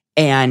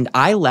 And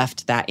I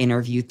left that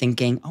interview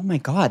thinking, oh my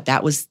God,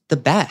 that was the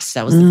best.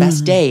 That was the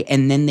best day.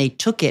 And then they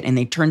took it and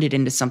they turned it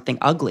into something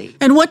ugly.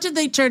 And what did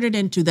they turn it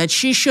into? That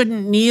she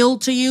shouldn't kneel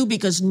to you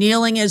because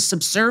kneeling is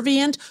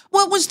subservient?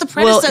 What was the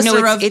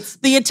predecessor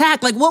of the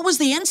attack? Like, what was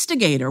the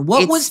instigator?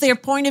 What was their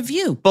point of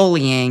view?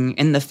 Bullying,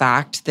 and the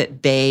fact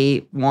that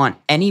they want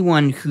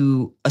anyone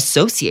who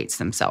associates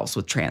themselves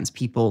with trans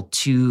people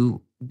to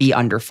be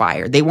under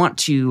fire. They want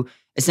to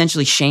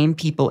essentially shame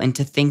people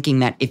into thinking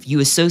that if you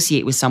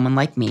associate with someone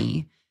like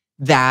me,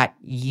 that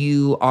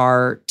you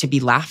are to be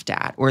laughed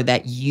at, or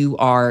that you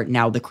are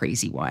now the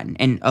crazy one.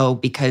 And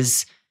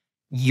because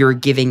you're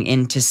giving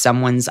into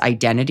someone's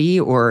identity,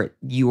 or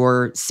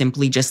you're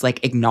simply just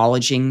like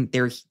acknowledging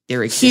their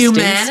existence.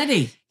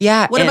 Humanity.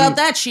 Yeah. What about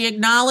that? She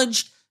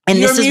acknowledged and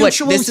your this is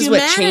mutual what this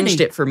humanity. is what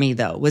changed it for me,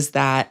 though, was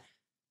that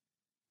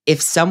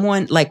if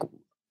someone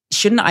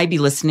shouldn't I be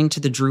listening to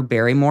the Drew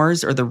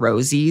Barrymores or the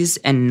Rosies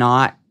and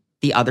not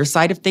the other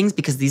side of things?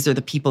 Because these are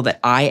the people that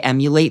I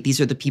emulate. These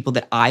are the people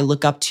that I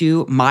look up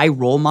to. My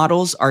role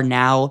models are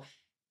now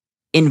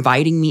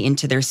inviting me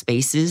into their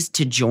spaces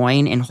to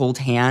join and hold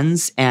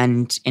hands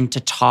and to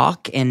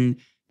talk and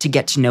to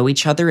get to know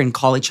each other and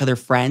call each other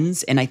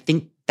friends. And I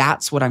think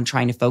that's what I'm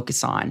trying to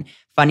focus on.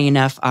 Funny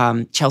enough,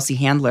 Chelsea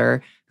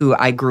Handler, who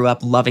I grew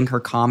up loving her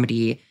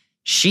comedy,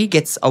 she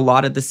gets a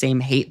lot of the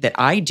same hate that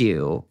I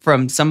do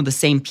from some of the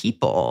same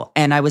people.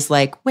 And I was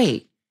like,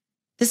 wait,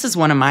 this is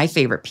one of my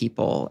favorite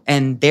people,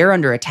 and they're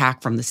under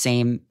attack from the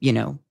same,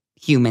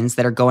 humans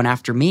that are going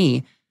after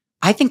me.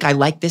 I think I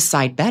like this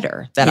side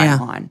better that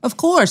I'm on. Of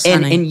course.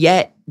 And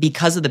yet,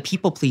 because of the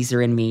people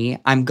pleaser in me,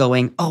 I'm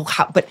going,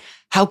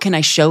 how can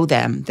I show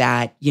them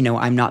that,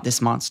 I'm not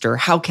this monster?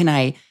 How can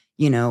I,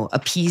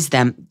 appease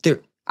them?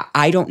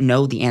 I don't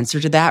know the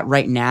answer to that.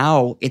 Right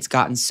now, it's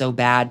gotten so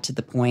bad to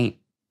the point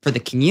for the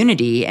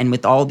community, and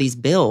with all these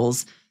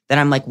bills, that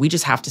I'm like, we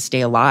just have to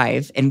stay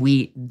alive. And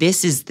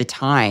this is the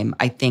time,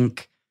 I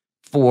think,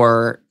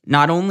 for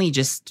not only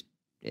just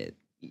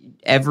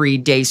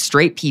everyday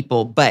straight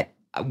people, but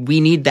we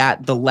need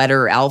the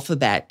letter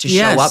alphabet to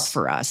show up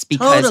for us,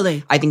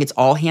 because I think it's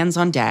all hands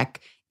on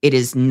deck. It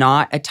is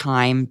not a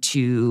time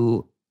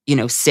to,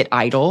 sit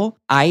idle.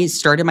 I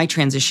started my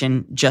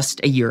transition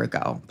just a year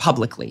ago,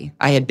 publicly.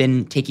 I had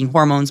been taking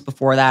hormones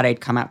before that.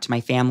 I'd come out to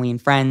my family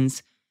and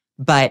friends,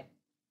 but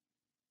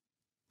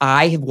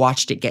I have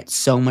watched it get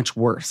so much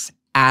worse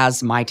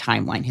as my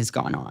timeline has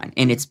gone on.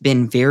 And it's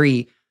been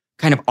very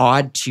kind of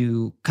odd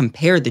to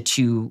compare the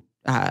two,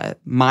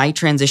 my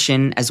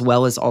transition as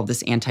well as all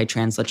this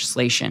anti-trans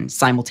legislation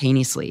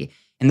simultaneously.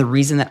 And the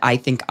reason that I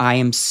think I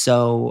am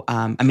so,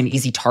 I'm an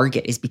easy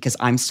target is because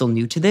I'm still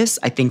new to this.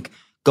 I think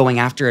going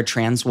after a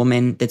trans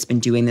woman that's been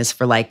doing this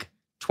for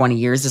 20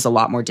 years is a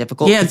lot more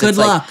difficult. Yeah, good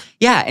luck.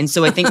 And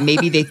so I think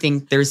maybe they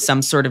think there's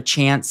some sort of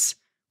chance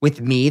with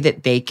me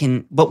that they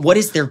can, but what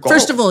is their goal?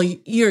 First of all,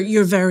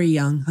 you're very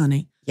young,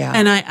 honey. Yeah.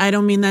 And I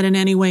don't mean that in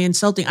any way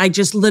insulting. I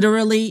just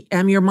literally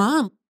am your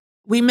mom.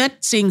 We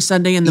met seeing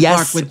Sunday in the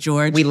Park with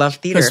George. We love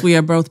theater. Because we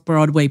are both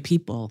Broadway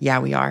people. Yeah,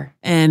 we are.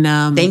 And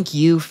thank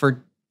you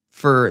for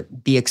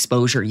the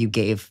exposure you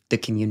gave the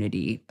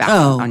community back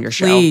on your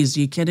show. Please,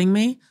 you kidding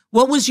me?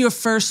 What was your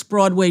first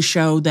Broadway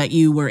show that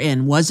you were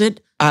in? Was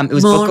it? It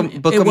was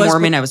Book of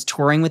Mormon. I was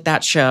touring with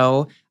that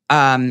show.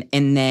 And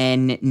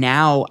then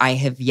now I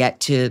have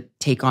yet to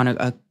take on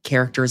a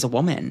character as a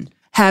woman.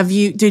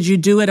 Did you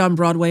do it on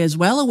Broadway as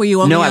well, or were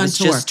you only on tour? No, I was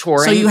just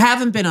touring. So you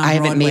haven't been on Broadway.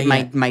 I haven't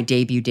made my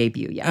debut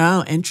yet.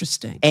 Oh,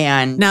 interesting.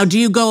 And now, do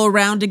you go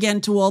around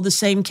again to all the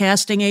same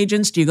casting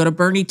agents? Do you go to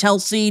Bernie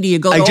Telsey? Do you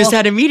go? I just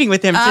had a meeting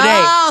with him today.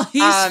 Oh,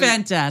 he's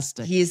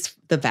fantastic. He's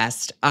the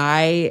best.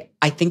 I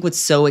think what's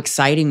so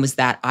exciting was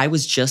that I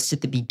was just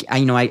at the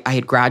beginning. I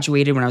had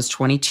graduated when I was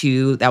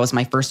 22. That was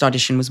my first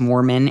audition, was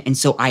Mormon, and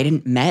so I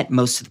didn't met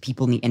most of the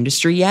people in the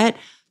industry yet.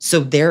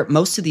 So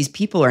most of these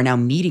people are now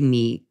meeting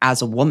me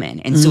as a woman.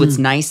 And so it's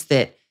nice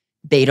that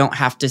they don't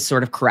have to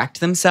sort of correct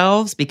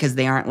themselves, because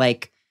they aren't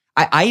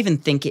I even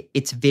think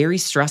it's very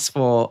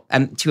stressful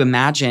to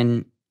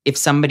imagine if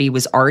somebody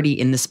was already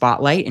in the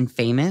spotlight and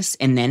famous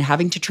and then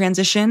having to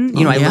transition.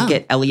 I look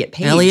at Elliot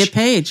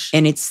Page.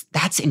 And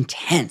that's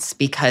intense,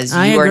 because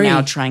you are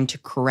now trying to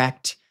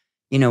correct,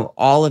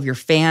 all of your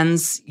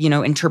fans,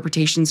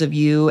 interpretations of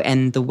you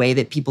and the way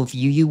that people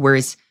view you.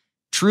 Whereas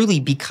truly,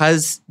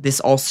 because this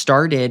all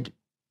started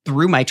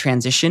through my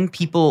transition,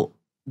 people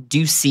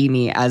do see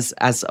me as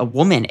a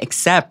woman,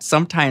 except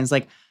sometimes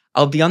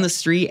I'll be on the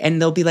street and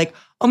they'll be like,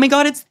 oh my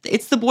God,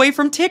 it's the boy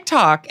from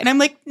TikTok. And I'm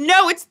like,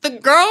 no, it's the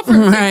girl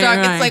from TikTok. Right.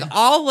 It's like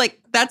all like,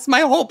 that's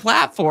my whole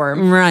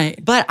platform.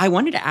 Right. But I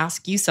wanted to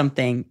ask you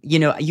something. You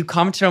know, you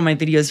commented on my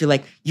videos, you're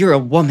like, you're a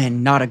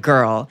woman, not a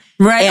girl.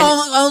 Right. And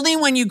Only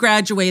when you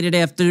graduated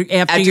after your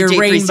Day rainbow.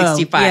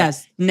 365.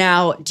 Yes.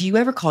 Now, do you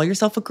ever call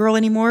yourself a girl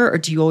anymore, or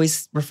do you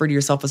always refer to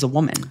yourself as a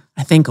woman?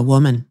 I think a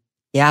woman.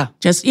 Yeah.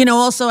 Just,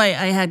 also I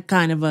had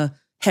kind of a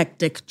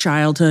hectic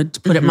childhood,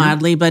 to put it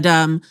mildly. But,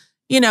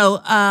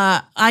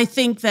 I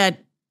think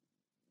that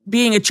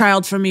being a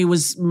child for me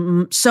was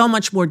so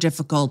much more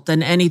difficult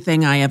than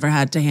anything I ever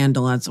had to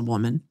handle as a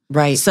woman.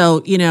 Right.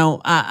 So,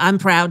 I'm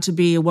proud to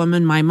be a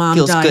woman. My mom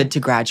Feels died. good to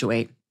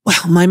graduate.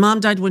 Well, my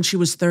mom died when she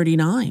was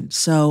 39.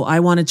 So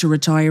I wanted to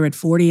retire at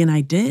 40 and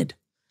I did.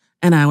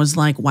 And I was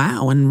like,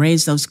 wow, and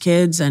raise those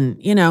kids.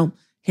 And,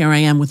 here I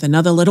am with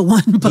another little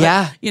one. But,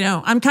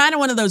 I'm kind of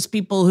one of those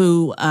people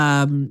who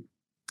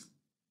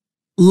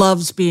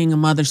loves being a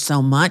mother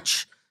so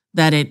much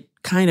that it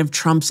kind of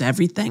trumps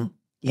everything.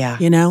 Yeah.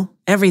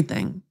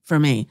 Everything for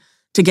me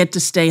to get to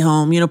stay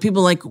home.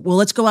 People are like, well,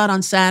 let's go out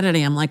on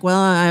Saturday. I'm like, well,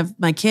 I have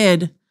my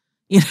kid.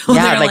 They're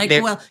like,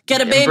 well,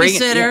 get a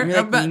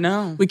babysitter. Like,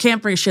 no. We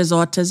can't bring, she has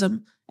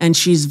autism and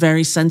she's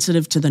very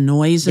sensitive to the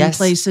noise in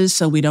places.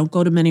 So we don't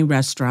go to many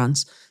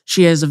restaurants.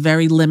 She has a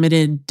very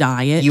limited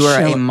diet. You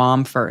are a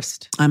mom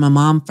first. I'm a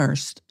mom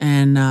first.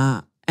 And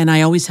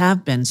I always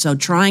have been. So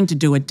trying to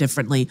do it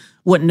differently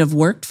wouldn't have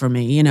worked for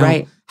me.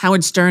 Right.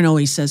 Howard Stern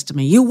always says to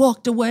me, you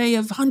walked away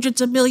of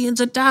hundreds of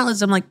millions of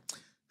dollars. I'm like,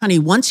 honey,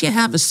 once you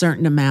have a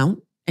certain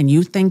amount and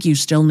you think you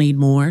still need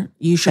more,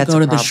 you should go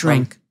to the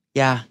shrink.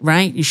 Yeah.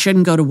 Right? You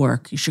shouldn't go to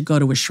work. You should go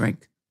to a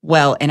shrink.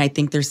 Well, and I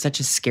think there's such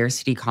a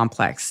scarcity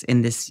complex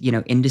in this,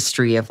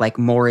 industry of like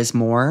more is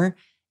more.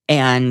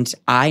 And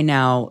I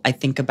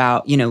think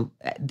about,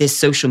 this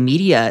social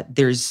media,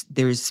 there's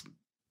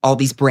all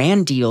these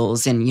brand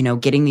deals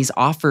and, getting these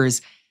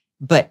offers.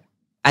 But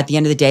at the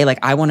end of the day, like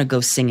I want to go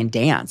sing and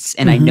dance.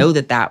 And I know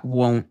that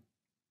won't,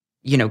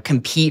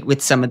 compete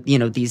with some of,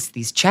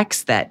 these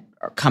checks that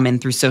come in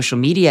through social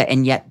media.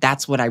 And yet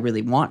that's what I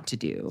really want to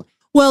do.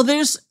 Well,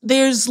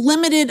 there's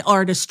limited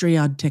artistry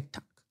on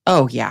TikTok.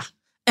 Oh, yeah.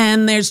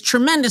 And there's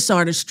tremendous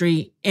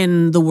artistry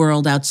in the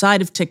world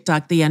outside of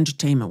TikTok, the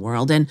entertainment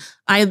world. And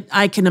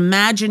I can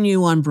imagine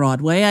you on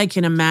Broadway. I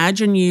can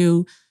imagine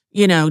you,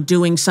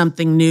 doing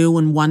something new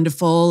and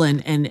wonderful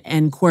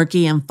and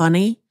quirky and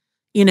funny,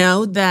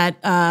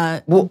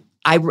 Well,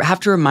 I have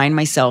to remind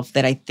myself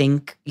that I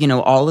think,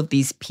 all of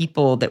these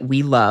people that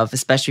we love,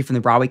 especially from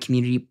the Broadway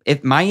community,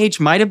 if my age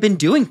might have been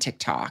doing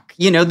TikTok,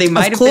 they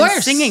might have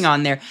been singing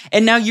on there.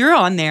 And now you're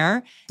on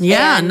there.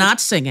 Yeah, not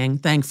singing,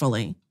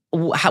 thankfully.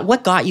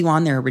 What got you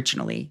on there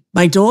originally?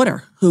 My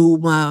daughter,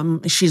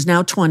 who she's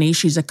now 20.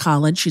 She's at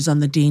college. She's on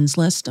the dean's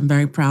list. I'm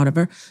very proud of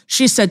her.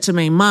 She said to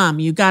me, Mom,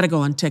 you got to go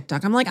on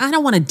TikTok. I'm like, I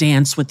don't want to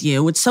dance with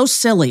you. It's so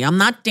silly. I'm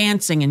not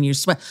dancing in your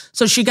sweat.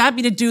 So she got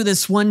me to do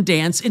this one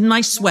dance in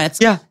my sweats.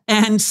 Yeah.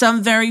 And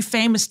some very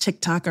famous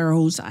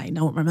TikToker, I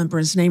don't remember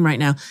his name right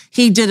now,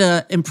 he did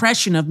an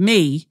impression of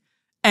me.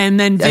 And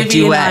then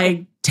Vivi and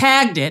I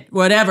tagged it,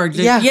 whatever.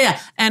 Yeah.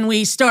 And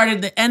we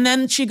started, and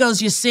then she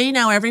goes, you see,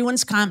 now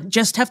everyone's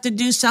just have to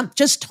do something,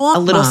 just talk, a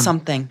little Mom.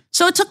 Something.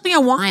 So it took me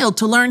a while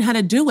to learn how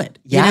to do it.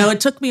 Yeah.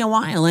 It took me a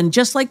while. And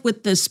just like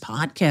with this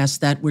podcast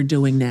that we're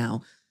doing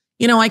now,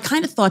 I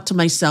kind of thought to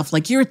myself,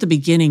 like, you're at the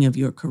beginning of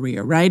your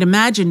career, right?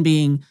 Imagine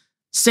being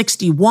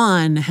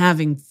 61,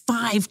 having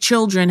 5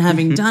 children,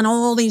 having done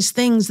all these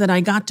things that I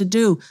got to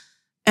do,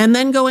 and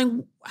then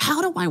going,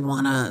 how do I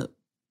want to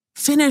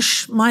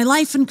finish my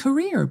life and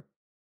career?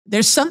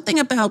 There's something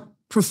about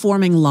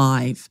performing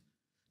live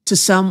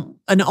to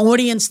an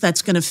audience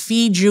that's going to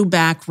feed you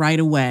back right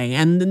away.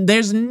 And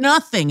there's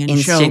nothing in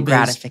instant showbiz,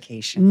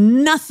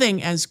 gratification.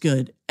 Nothing as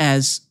good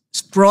as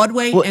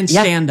Broadway and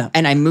stand-up.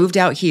 And I moved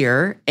out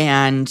here,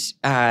 and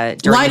during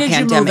Why the did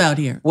pandemic, you move out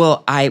here?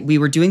 Well, we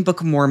were doing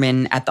Book of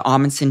Mormon at the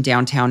Amundsen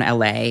downtown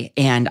LA,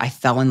 and I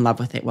fell in love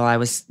with it while I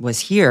was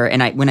here.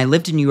 And when I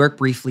lived in New York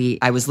briefly,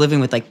 I was living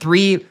with like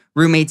 3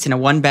 roommates in a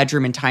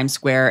 1-bedroom in Times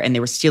Square, and they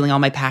were stealing all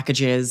my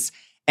packages.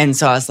 And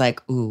so I was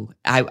like, ooh,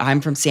 I'm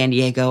from San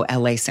Diego.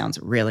 LA sounds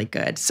really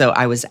good. So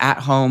I was at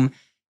home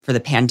for the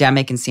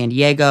pandemic in San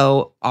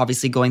Diego,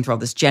 obviously going through all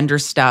this gender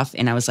stuff.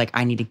 And I was like,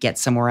 I need to get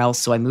somewhere else.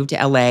 So I moved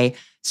to LA,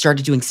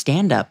 started doing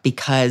stand-up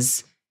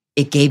because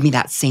it gave me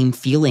that same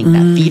feeling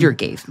that theater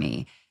gave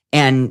me.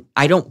 And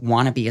I don't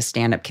want to be a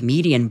stand-up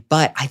comedian,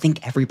 but I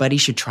think everybody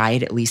should try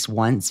it at least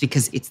once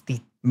because it's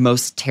the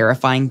most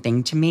terrifying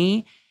thing to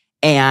me.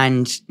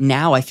 And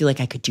now I feel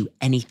like I could do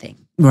anything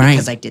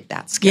because I did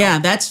that skill. Yeah,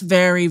 that's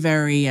very,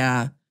 very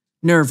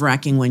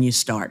nerve-wracking when you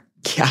start.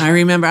 Yeah. I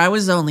remember I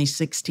was only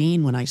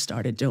 16 when I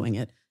started doing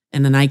it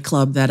in a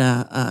nightclub that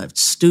a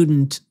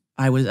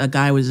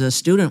guy I was a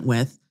student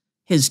with,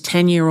 his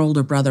 10-year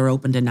older brother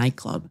opened a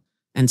nightclub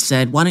and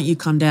said, why don't you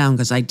come down?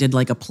 Because I did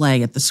like a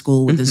play at the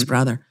school with his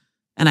brother.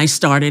 And I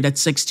started at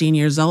 16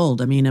 years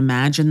old. I mean,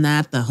 imagine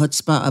that, the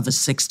chutzpah of a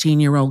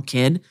 16-year-old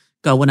kid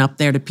going up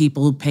there to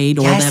people who paid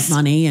all that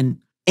money. And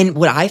And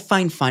what I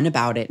find fun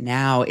about it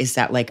now is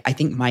that, like, I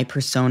think my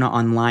persona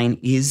online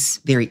is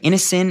very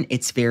innocent.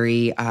 It's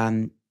very,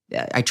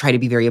 I try to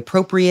be very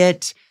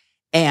appropriate.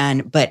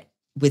 But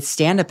with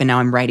stand-up, and now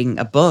I'm writing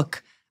a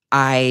book,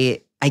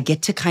 I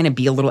get to kind of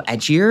be a little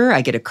edgier.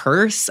 I get to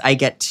curse. I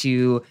get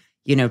to,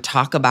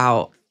 talk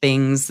about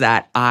things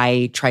that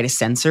I try to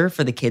censor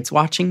for the kids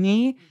watching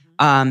me.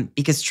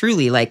 Because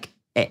truly, like,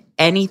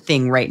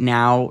 anything right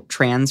now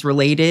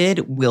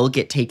trans-related will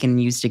get taken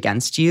and used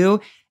against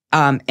you.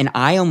 And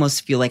I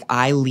almost feel like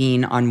I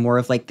lean on more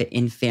of like the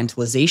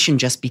infantilization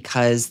just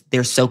because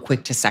they're so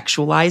quick to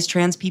sexualize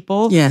trans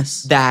people.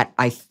 Yes. That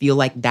I feel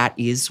like that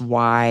is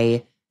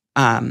why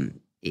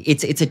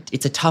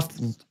it's a tough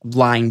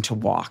line to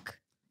walk.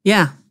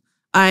 Yeah,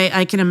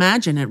 I can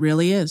imagine. It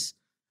really is.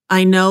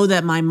 I know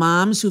that my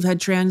moms who've had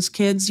trans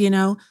kids,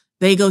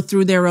 they go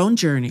through their own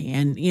journey.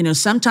 And,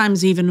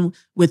 sometimes even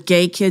with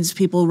gay kids,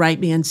 people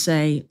write me and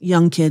say,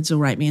 young kids will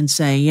write me and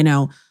say,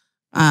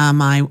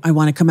 I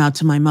want to come out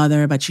to my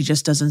mother, but she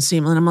just doesn't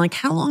seem. And I'm like,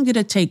 how long did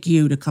it take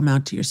you to come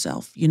out to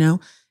yourself?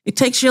 It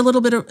takes you a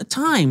little bit of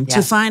time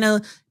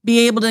to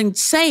be able to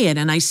say it.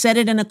 And I said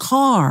it in a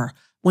car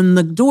when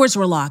the doors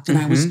were locked and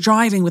I was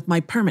driving with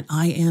my permit.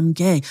 I am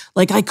gay.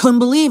 Like, I couldn't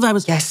believe I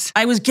was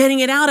getting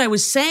it out. I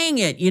was saying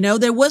it.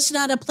 There was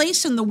not a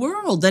place in the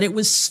world that it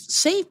was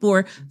safe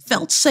or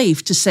felt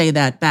safe to say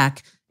that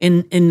back in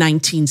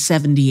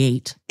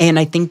 1978. And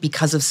I think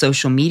because of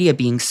social media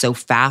being so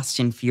fast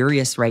and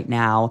furious right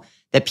now,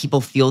 that people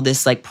feel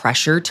this like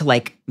pressure to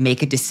like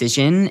make a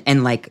decision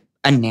and like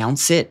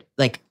announce it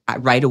like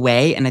right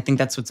away. And I think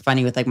that's what's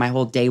funny with like my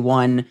whole day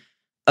one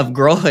of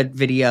girlhood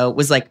video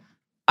was like,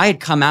 I had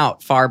come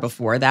out far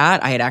before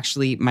that. I had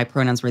actually, my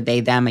pronouns were they,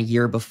 them a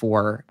year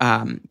before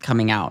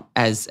coming out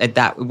as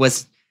that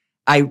was,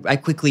 I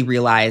quickly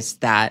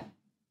realized that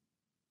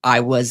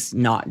I was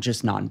not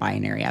just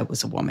non-binary. I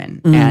was a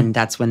woman. And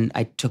that's when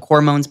I took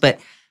hormones.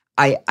 But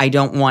I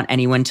don't want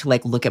anyone to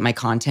like look at my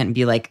content and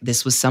be like,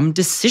 this was some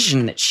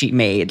decision that she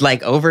made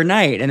like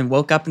overnight and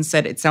woke up and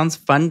said, it sounds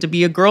fun to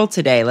be a girl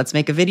today. Let's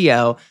make a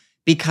video.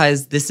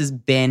 Because this has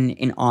been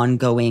an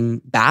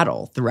ongoing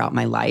battle throughout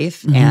my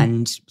life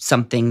and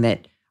something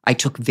that I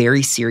took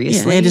very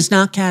seriously. Yeah, it is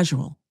not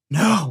casual.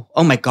 No.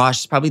 Oh my gosh.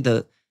 It's probably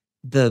the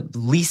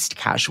least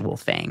casual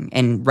thing.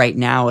 And right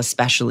now,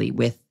 especially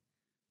with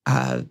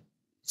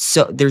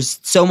so there's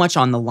so much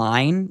on the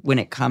line when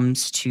it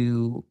comes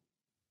to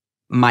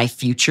my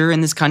future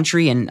in this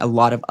country and a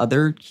lot of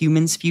other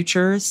humans'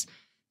 futures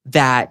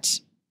that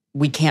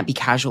we can't be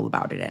casual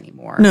about it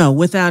anymore. No,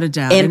 without a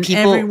doubt. And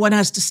people, everyone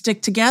has to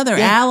stick together.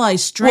 Yeah.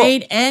 Allies,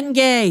 straight and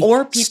gay.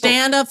 Or people,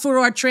 stand up for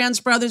our trans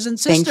brothers and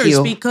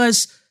sisters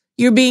because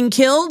you're being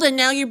killed and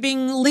now you're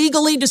being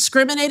legally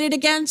discriminated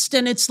against.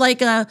 And it's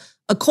like a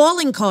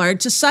calling card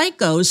to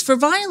psychos for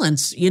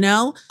violence,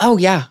 Oh,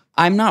 yeah.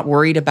 I'm not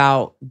worried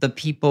about the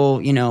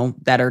people,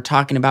 that are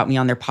talking about me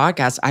on their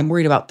podcast. I'm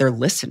worried about their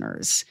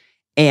listeners.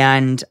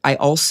 And I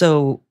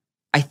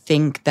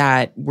think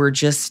that we're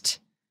just...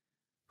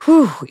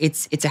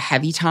 it's a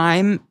heavy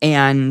time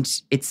and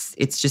it's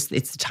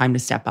the time to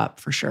step up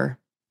for sure.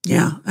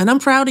 Yeah. And I'm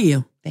proud of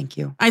you. Thank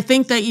you. I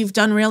think that you've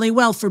done really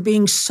well for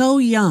being so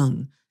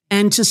young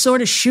and to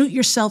sort of shoot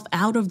yourself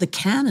out of the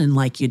canon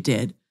like you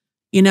did,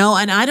 and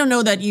I don't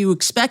know that you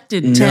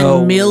expected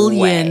 10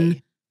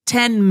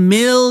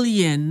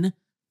 million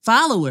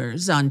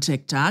followers on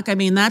TikTok. I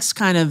mean, that's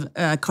kind of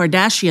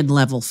Kardashian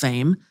level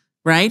fame,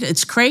 right?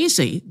 It's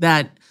crazy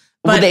that,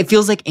 but it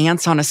feels like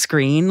ants on a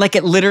screen. Like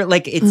it literally,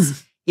 like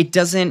it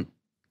doesn't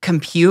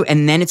compute.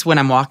 And then it's when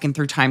I'm walking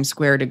through Times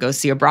Square to go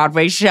see a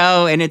Broadway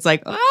show and it's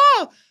like,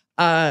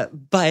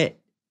 but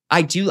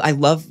I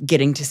love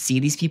getting to see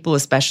these people,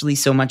 especially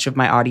so much of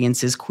my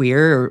audience is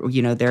queer or,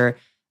 they're,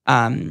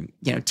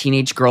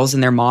 teenage girls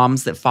and their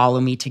moms that follow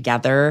me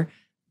together.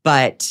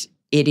 But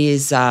it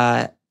is,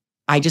 I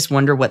just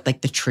wonder what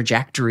like the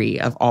trajectory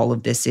of all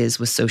of this is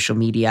with social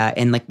media.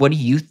 And like, what do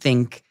you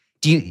think?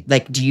 Do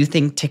you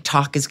think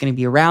TikTok is going to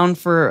be around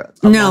for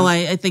a No,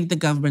 I think the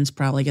government's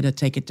probably going to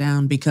take it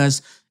down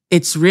because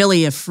it's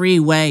really a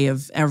free way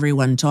of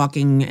everyone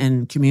talking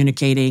and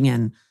communicating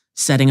and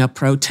setting up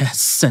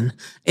protests. And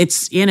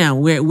it's,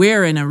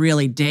 we're in a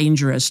really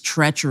dangerous,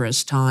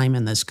 treacherous time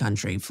in this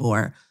country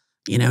for,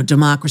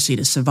 democracy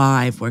to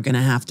survive. We're going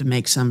to have to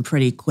make some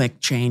pretty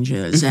quick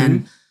changes.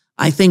 And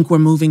I think we're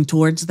moving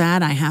towards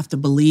that. I have to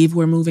believe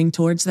we're moving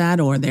towards that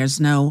or there's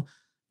no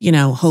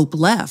hope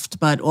left.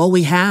 But all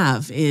we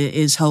have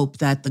is hope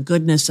that the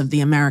goodness of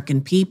the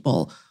American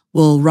people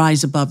will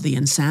rise above the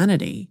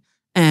insanity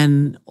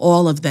and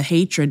all of the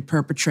hatred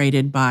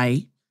perpetrated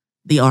by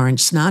the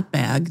orange snot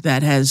bag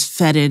that has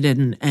feted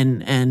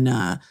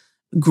and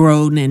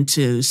grown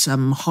into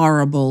some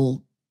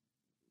horrible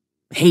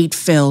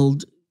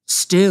hate-filled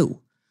stew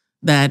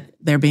that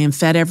they're being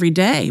fed every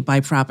day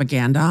by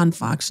propaganda on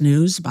Fox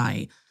News,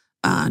 by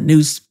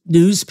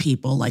news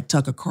people like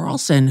Tucker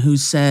Carlson, who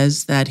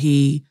says that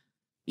he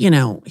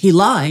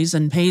lies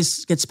and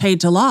gets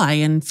paid to lie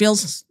and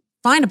feels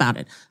fine about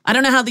it. I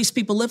don't know how these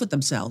people live with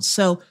themselves.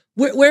 So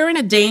we're in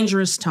a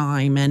dangerous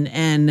time,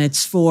 and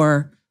it's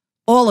for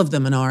all of the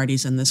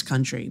minorities in this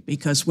country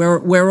because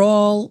we're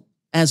all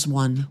as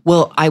one.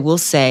 Well, I will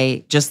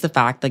say just the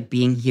fact like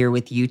being here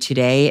with you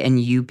today and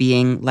you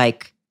being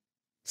like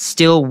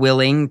still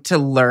willing to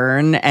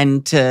learn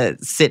and to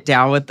sit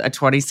down with a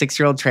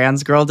 26-year-old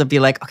trans girl to be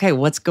like, okay,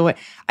 what's going?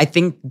 I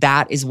think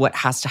that is what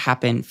has to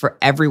happen for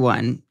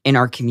everyone in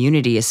our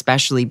community,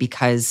 especially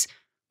because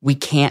we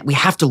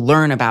have to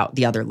learn about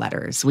the other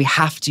letters. We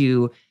have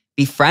to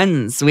be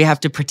friends. We have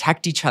to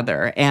protect each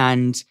other.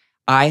 And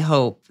I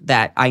hope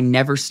that I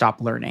never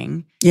stop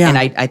learning. Yeah. And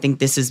I think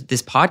this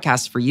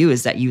podcast for you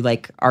is that you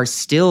like are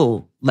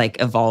still like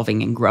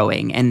evolving and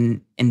growing.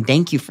 And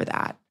thank you for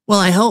that. Well,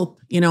 I hope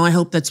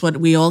that's what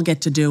we all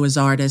get to do as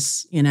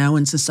artists,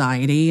 in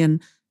society,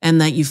 and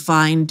that you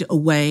find a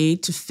way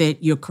to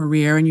fit your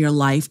career and your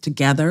life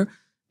together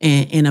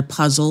in a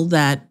puzzle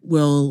that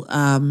will,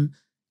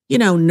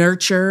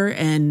 nurture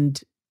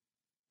and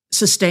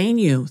sustain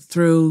you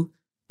through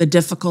the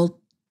difficult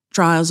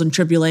trials and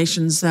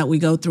tribulations that we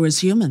go through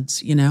as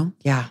humans,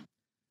 Yeah.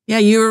 Yeah,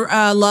 you're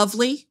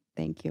lovely.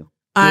 Thank you.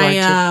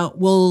 I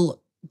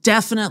will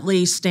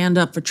definitely stand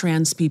up for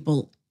trans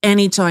people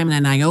anytime,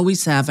 and I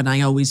always have, and I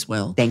always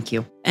will. Thank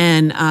you.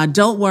 And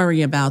don't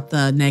worry about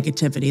the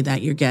negativity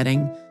that you're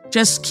getting.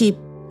 Just keep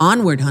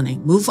onward, honey.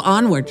 Move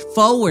onward,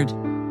 forward.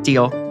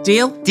 Deal.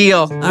 Deal? Deal.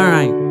 All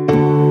right.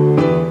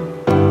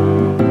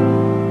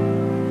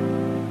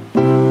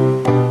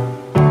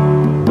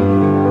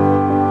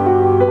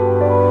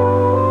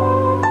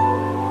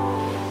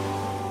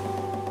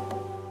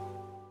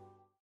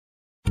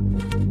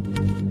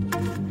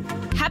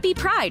 Happy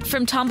Pride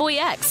from Tomboy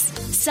X,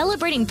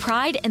 celebrating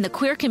pride and the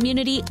queer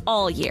community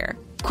all year.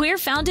 Queer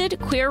founded,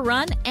 queer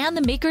run, and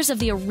the makers of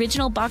the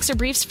original boxer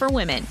briefs for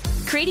women,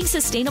 creating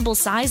sustainable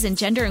size and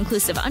gender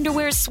inclusive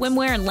underwear,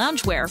 swimwear, and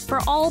loungewear for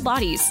all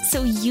bodies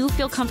so you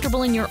feel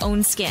comfortable in your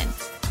own skin.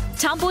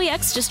 Tomboy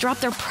X just dropped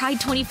their Pride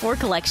 24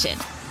 collection.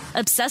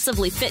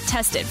 Obsessively fit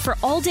tested for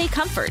all day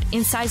comfort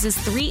in sizes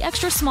 3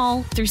 extra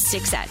small through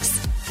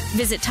 6X.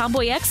 Visit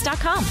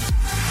tomboyx.com.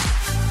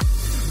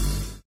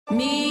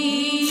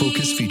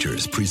 Focus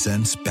Features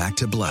presents Back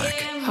to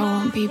Black. I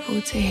want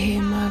people to hear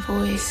my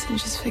voice and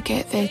just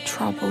forget their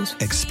troubles.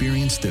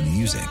 Experience the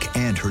music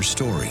and her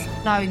story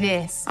Know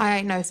this, I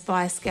ain't no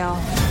Spice Girl.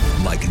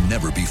 like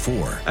never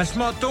before. That's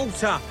my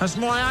daughter. That's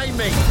my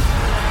Amy.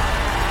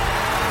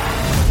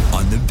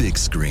 On the big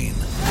screen.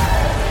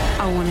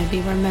 I want to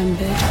be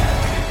remembered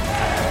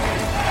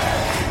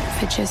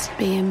for just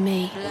being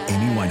me.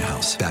 Amy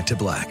Winehouse, Back to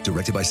Black,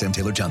 directed by Sam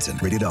Taylor Johnson.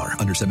 Rated R,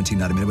 under 17,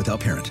 not admitted without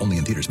parent. Only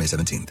in theaters May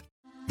 17th.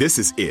 This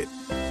is it.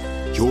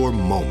 Your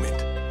moment.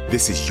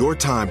 This is your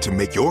time to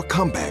make your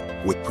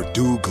comeback with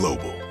Purdue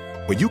Global.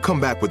 When you come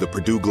back with a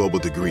Purdue Global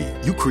degree,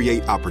 you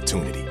create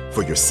opportunity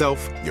for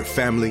yourself, your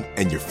family,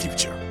 and your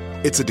future.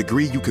 It's a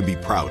degree you can be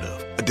proud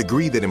of, a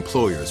degree that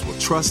employers will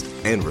trust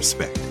and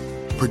respect.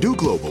 Purdue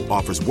Global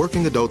offers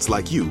working adults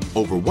like you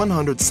over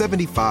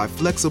 175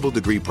 flexible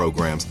degree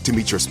programs to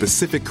meet your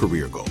specific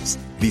career goals.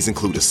 These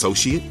include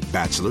associate,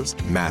 bachelor's,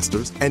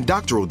 master's, and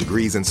doctoral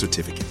degrees and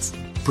certificates.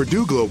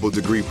 Purdue Global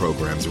degree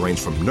programs range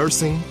from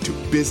nursing to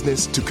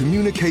business to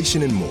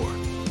communication and more.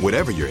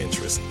 Whatever your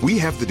interest, we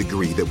have the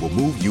degree that will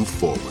move you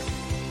forward.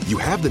 You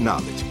have the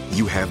knowledge,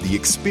 you have the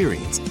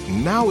experience.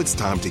 Now it's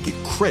time to get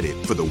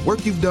credit for the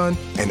work you've done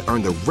and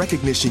earn the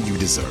recognition you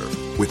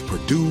deserve with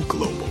Purdue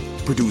Global,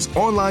 Purdue's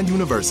online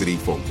university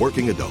for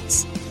working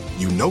adults.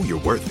 You know you're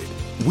worth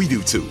it. We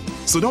do too.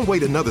 So don't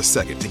wait another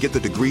second to get the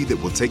degree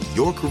that will take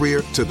your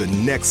career to the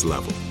next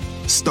level.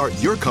 Start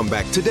your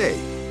comeback today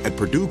at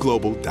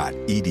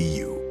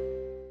purdueglobal.edu.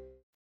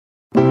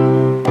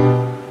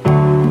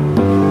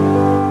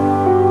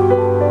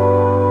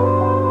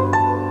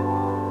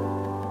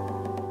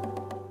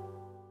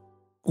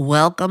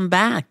 Welcome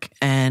back.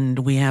 And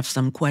we have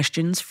some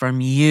questions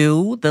from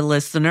you, the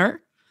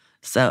listener.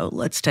 So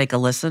let's take a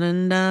listen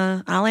and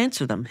I'll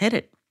answer them. Hit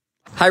it.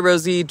 Hi,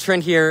 Rosie.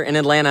 Trent here in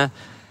Atlanta.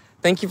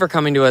 Thank you for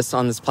coming to us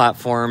on this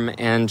platform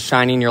and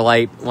shining your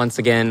light once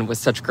again with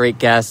such great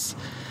guests.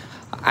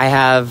 I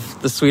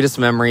have the sweetest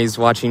memories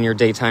watching your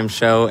daytime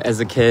show as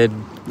a kid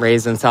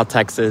raised in South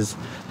Texas,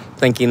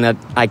 thinking that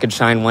I could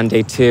shine one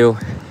day too.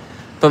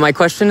 But my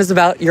question is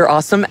about your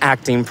awesome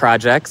acting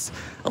projects.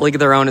 A League of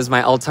Their Own is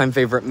my all-time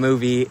favorite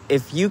movie.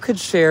 If you could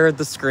share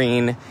the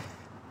screen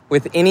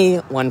with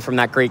anyone from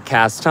that great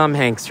cast, Tom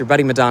Hanks, your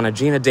buddy Madonna,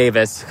 Gina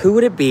Davis, who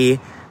would it be,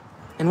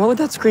 and what would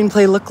that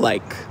screenplay look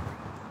like?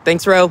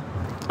 Thanks, Ro.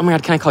 Oh my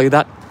God, can I call you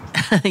that?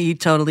 You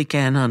totally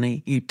can,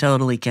 honey. You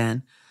totally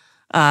can.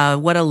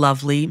 What a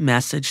lovely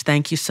message.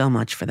 Thank you so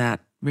much for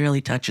that.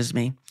 Really touches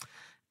me.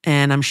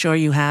 And I'm sure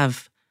you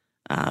have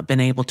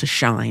been able to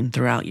shine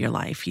throughout your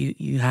life.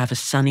 You have a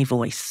sunny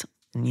voice,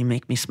 and you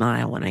make me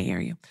smile when I hear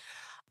you.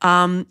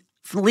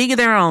 League of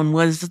Their Own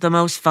was the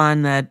most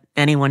fun that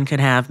anyone could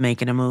have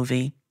making a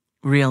movie,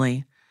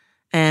 really.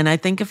 And I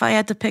think if I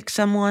had to pick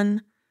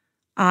someone,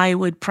 I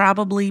would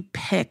probably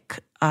pick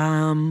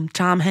Tom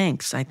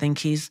Hanks. I think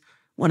he's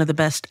one of the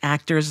best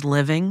actors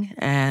living,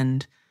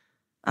 and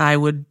I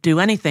would do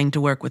anything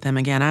to work with him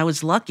again. I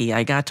was lucky.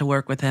 I got to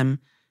work with him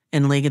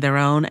in League of Their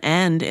Own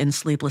and in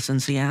Sleepless in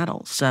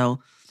Seattle.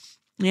 So,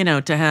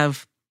 to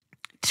have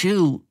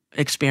two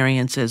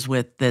experiences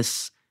with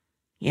this,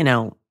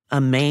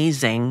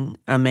 amazing,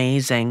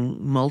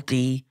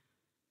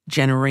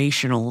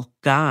 multi-generational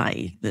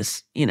guy,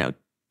 this,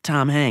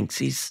 Tom Hanks,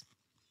 he's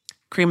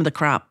cream of the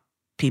crop,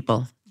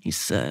 people.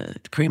 He's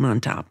cream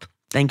on top.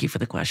 Thank you for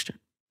the question.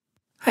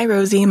 Hi,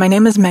 Rosie. My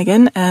name is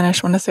Megan, and I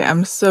just want to say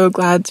I'm so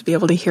glad to be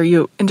able to hear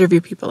you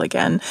interview people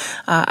again.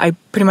 I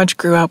pretty much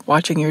grew up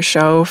watching your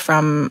show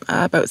from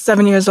about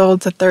 7 years old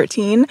to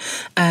 13,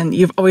 and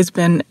you've always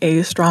been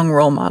a strong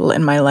role model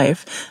in my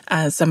life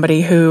as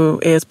somebody who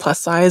is plus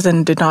size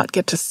and did not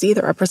get to see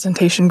the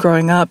representation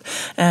growing up,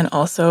 and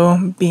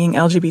also being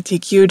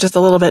LGBTQ, just a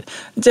little bit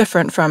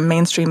different from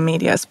mainstream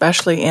media,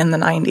 especially in the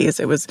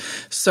 90s. It was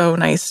so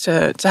nice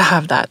to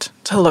have that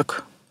to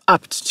look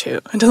up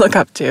to.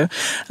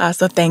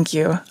 So thank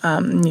you. You're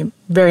a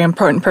very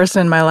important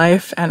person in my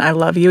life, and I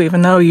love you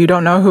even though you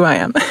don't know who I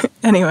am.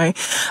 Anyway,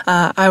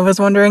 I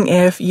was wondering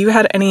if you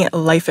had any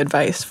life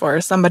advice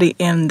for somebody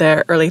in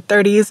their early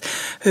 30s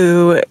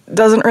who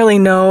doesn't really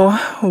know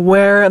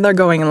where they're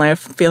going in life,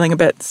 feeling a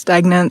bit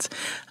stagnant,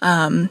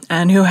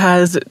 and who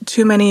has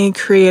too many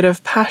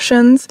creative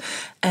passions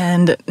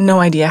and no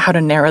idea how to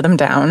narrow them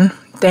down.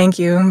 Thank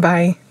you.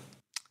 Bye.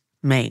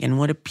 Megan,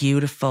 what a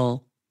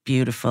beautiful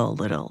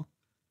little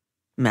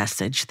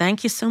message.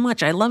 Thank you so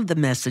much. I love the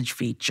message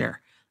feature.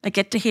 I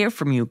get to hear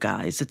from you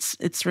guys.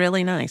 It's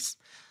really nice.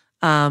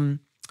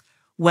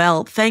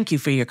 Well, thank you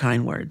for your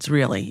kind words,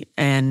 really.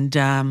 And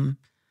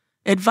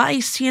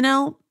advice,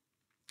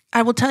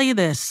 I will tell you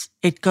this.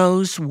 It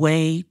goes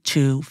way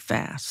too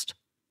fast.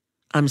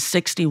 I'm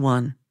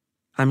 61.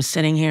 I'm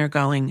sitting here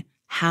going,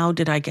 how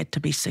did I get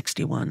to be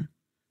 61?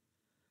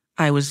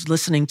 I was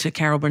listening to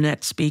Carol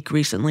Burnett speak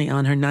recently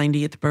on her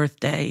 90th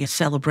birthday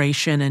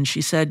celebration, and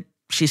she said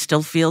she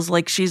still feels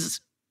like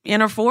she's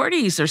in her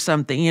 40s or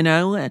something,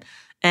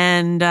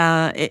 And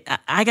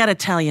I got to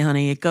tell you,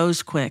 honey, it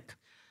goes quick.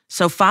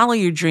 So follow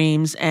your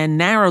dreams and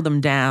narrow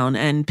them down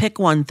and pick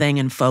one thing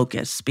and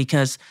focus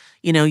because,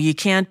 you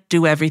can't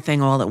do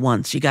everything all at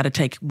once. You got to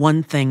take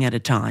one thing at a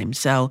time.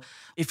 So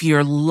if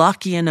you're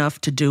lucky enough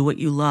to do what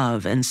you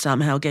love and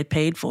somehow get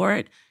paid for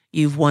it,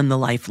 you've won the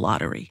life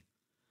lottery.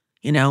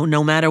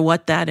 No matter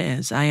what that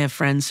is. I have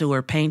friends who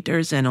are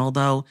painters, and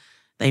although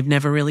they've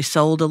never really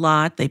sold a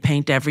lot, they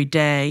paint every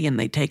day and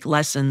they take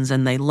lessons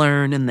and they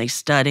learn and they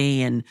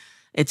study, and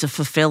it's a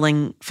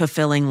fulfilling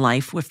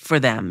life for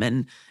them.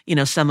 And,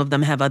 some of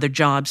them have other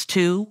jobs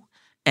too,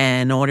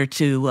 in order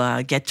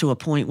to get to a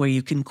point where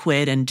you can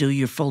quit and do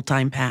your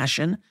full-time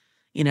passion.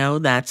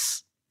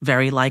 That's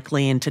very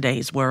likely in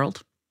today's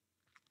world.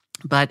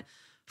 But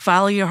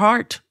follow your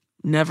heart.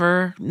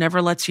 Never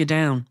lets you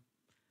down.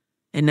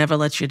 It never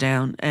lets you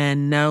down.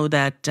 And know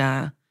that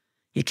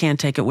you can't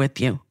take it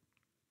with you.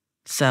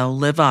 So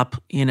live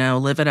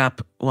it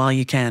up while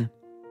you can.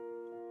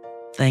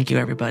 Thank you,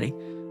 everybody.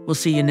 We'll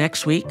see you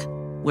next week,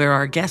 where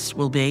our guest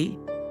will be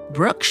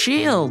Brooke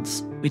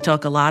Shields. We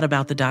talk a lot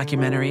about the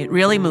documentary. It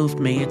really moved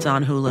me. It's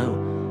on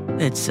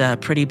Hulu. It's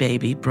Pretty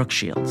Baby, Brooke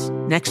Shields.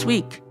 Next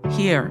week,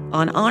 here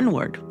on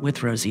Onward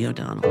with Rosie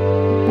O'Donnell.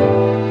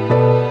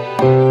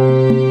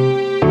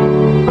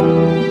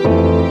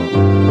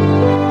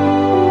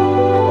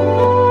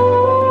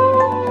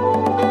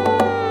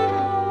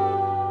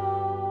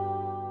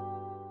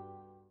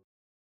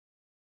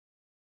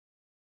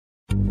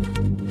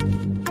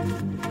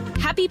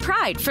 Happy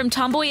Pride from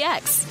Tomboy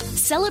X,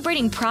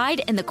 celebrating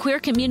pride and the queer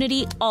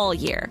community all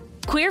year.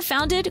 Queer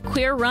founded,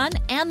 queer run,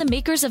 and the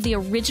makers of the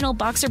original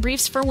boxer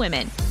briefs for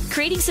women,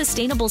 creating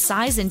sustainable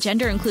size and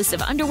gender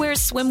inclusive underwear,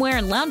 swimwear,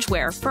 and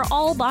loungewear for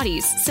all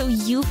bodies so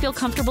you feel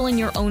comfortable in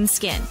your own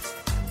skin.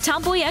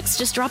 Tomboy X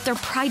just dropped their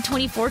Pride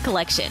 24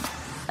 collection.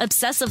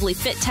 Obsessively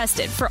fit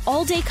tested for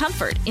all day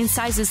comfort in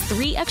sizes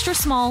 3 extra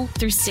small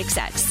through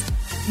 6X.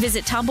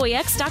 Visit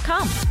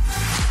tomboyx.com.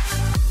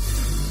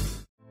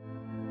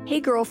 Hey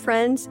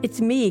girlfriends,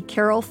 it's me,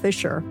 Carol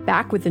Fisher,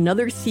 back with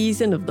another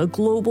season of the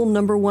global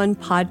 #1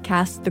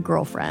 podcast, The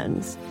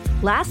Girlfriends.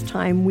 Last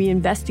time, we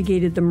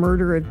investigated the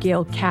murder of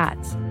Gail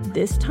Katz.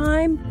 This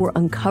time, we're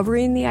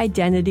uncovering the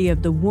identity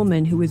of the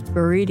woman who was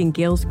buried in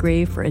Gail's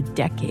grave for a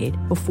decade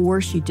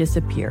before she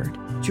disappeared.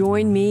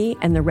 Join me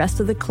and the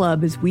rest of the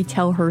club as we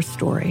tell her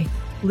story.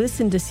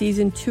 Listen to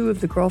Season 2 of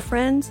The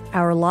Girlfriends,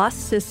 Our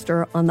Lost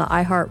Sister on the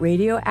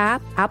iHeartRadio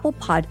app, Apple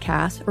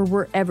Podcasts, or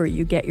wherever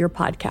you get your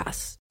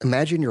podcasts.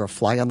 Imagine you're a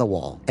fly on the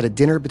wall at a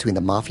dinner between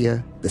the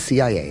mafia, the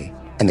CIA,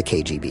 and the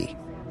KGB.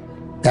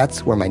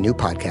 That's where my new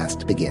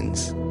podcast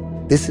begins.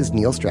 This is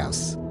Neil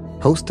Strauss,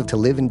 host of To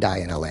Live and Die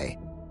in LA.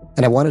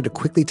 And I wanted to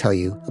quickly tell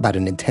you about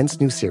an intense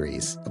new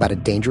series about a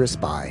dangerous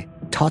spy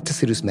taught to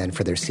seduce men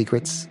for their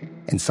secrets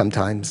and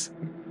sometimes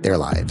their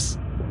lives.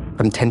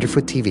 From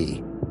Tenderfoot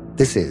TV,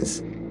 this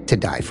is To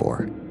Die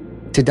For.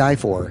 To Die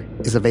For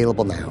is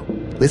available now.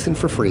 Listen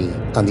for free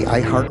on the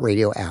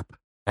iHeartRadio app,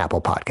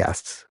 Apple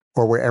Podcasts,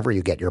 or wherever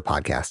you get your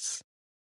podcasts.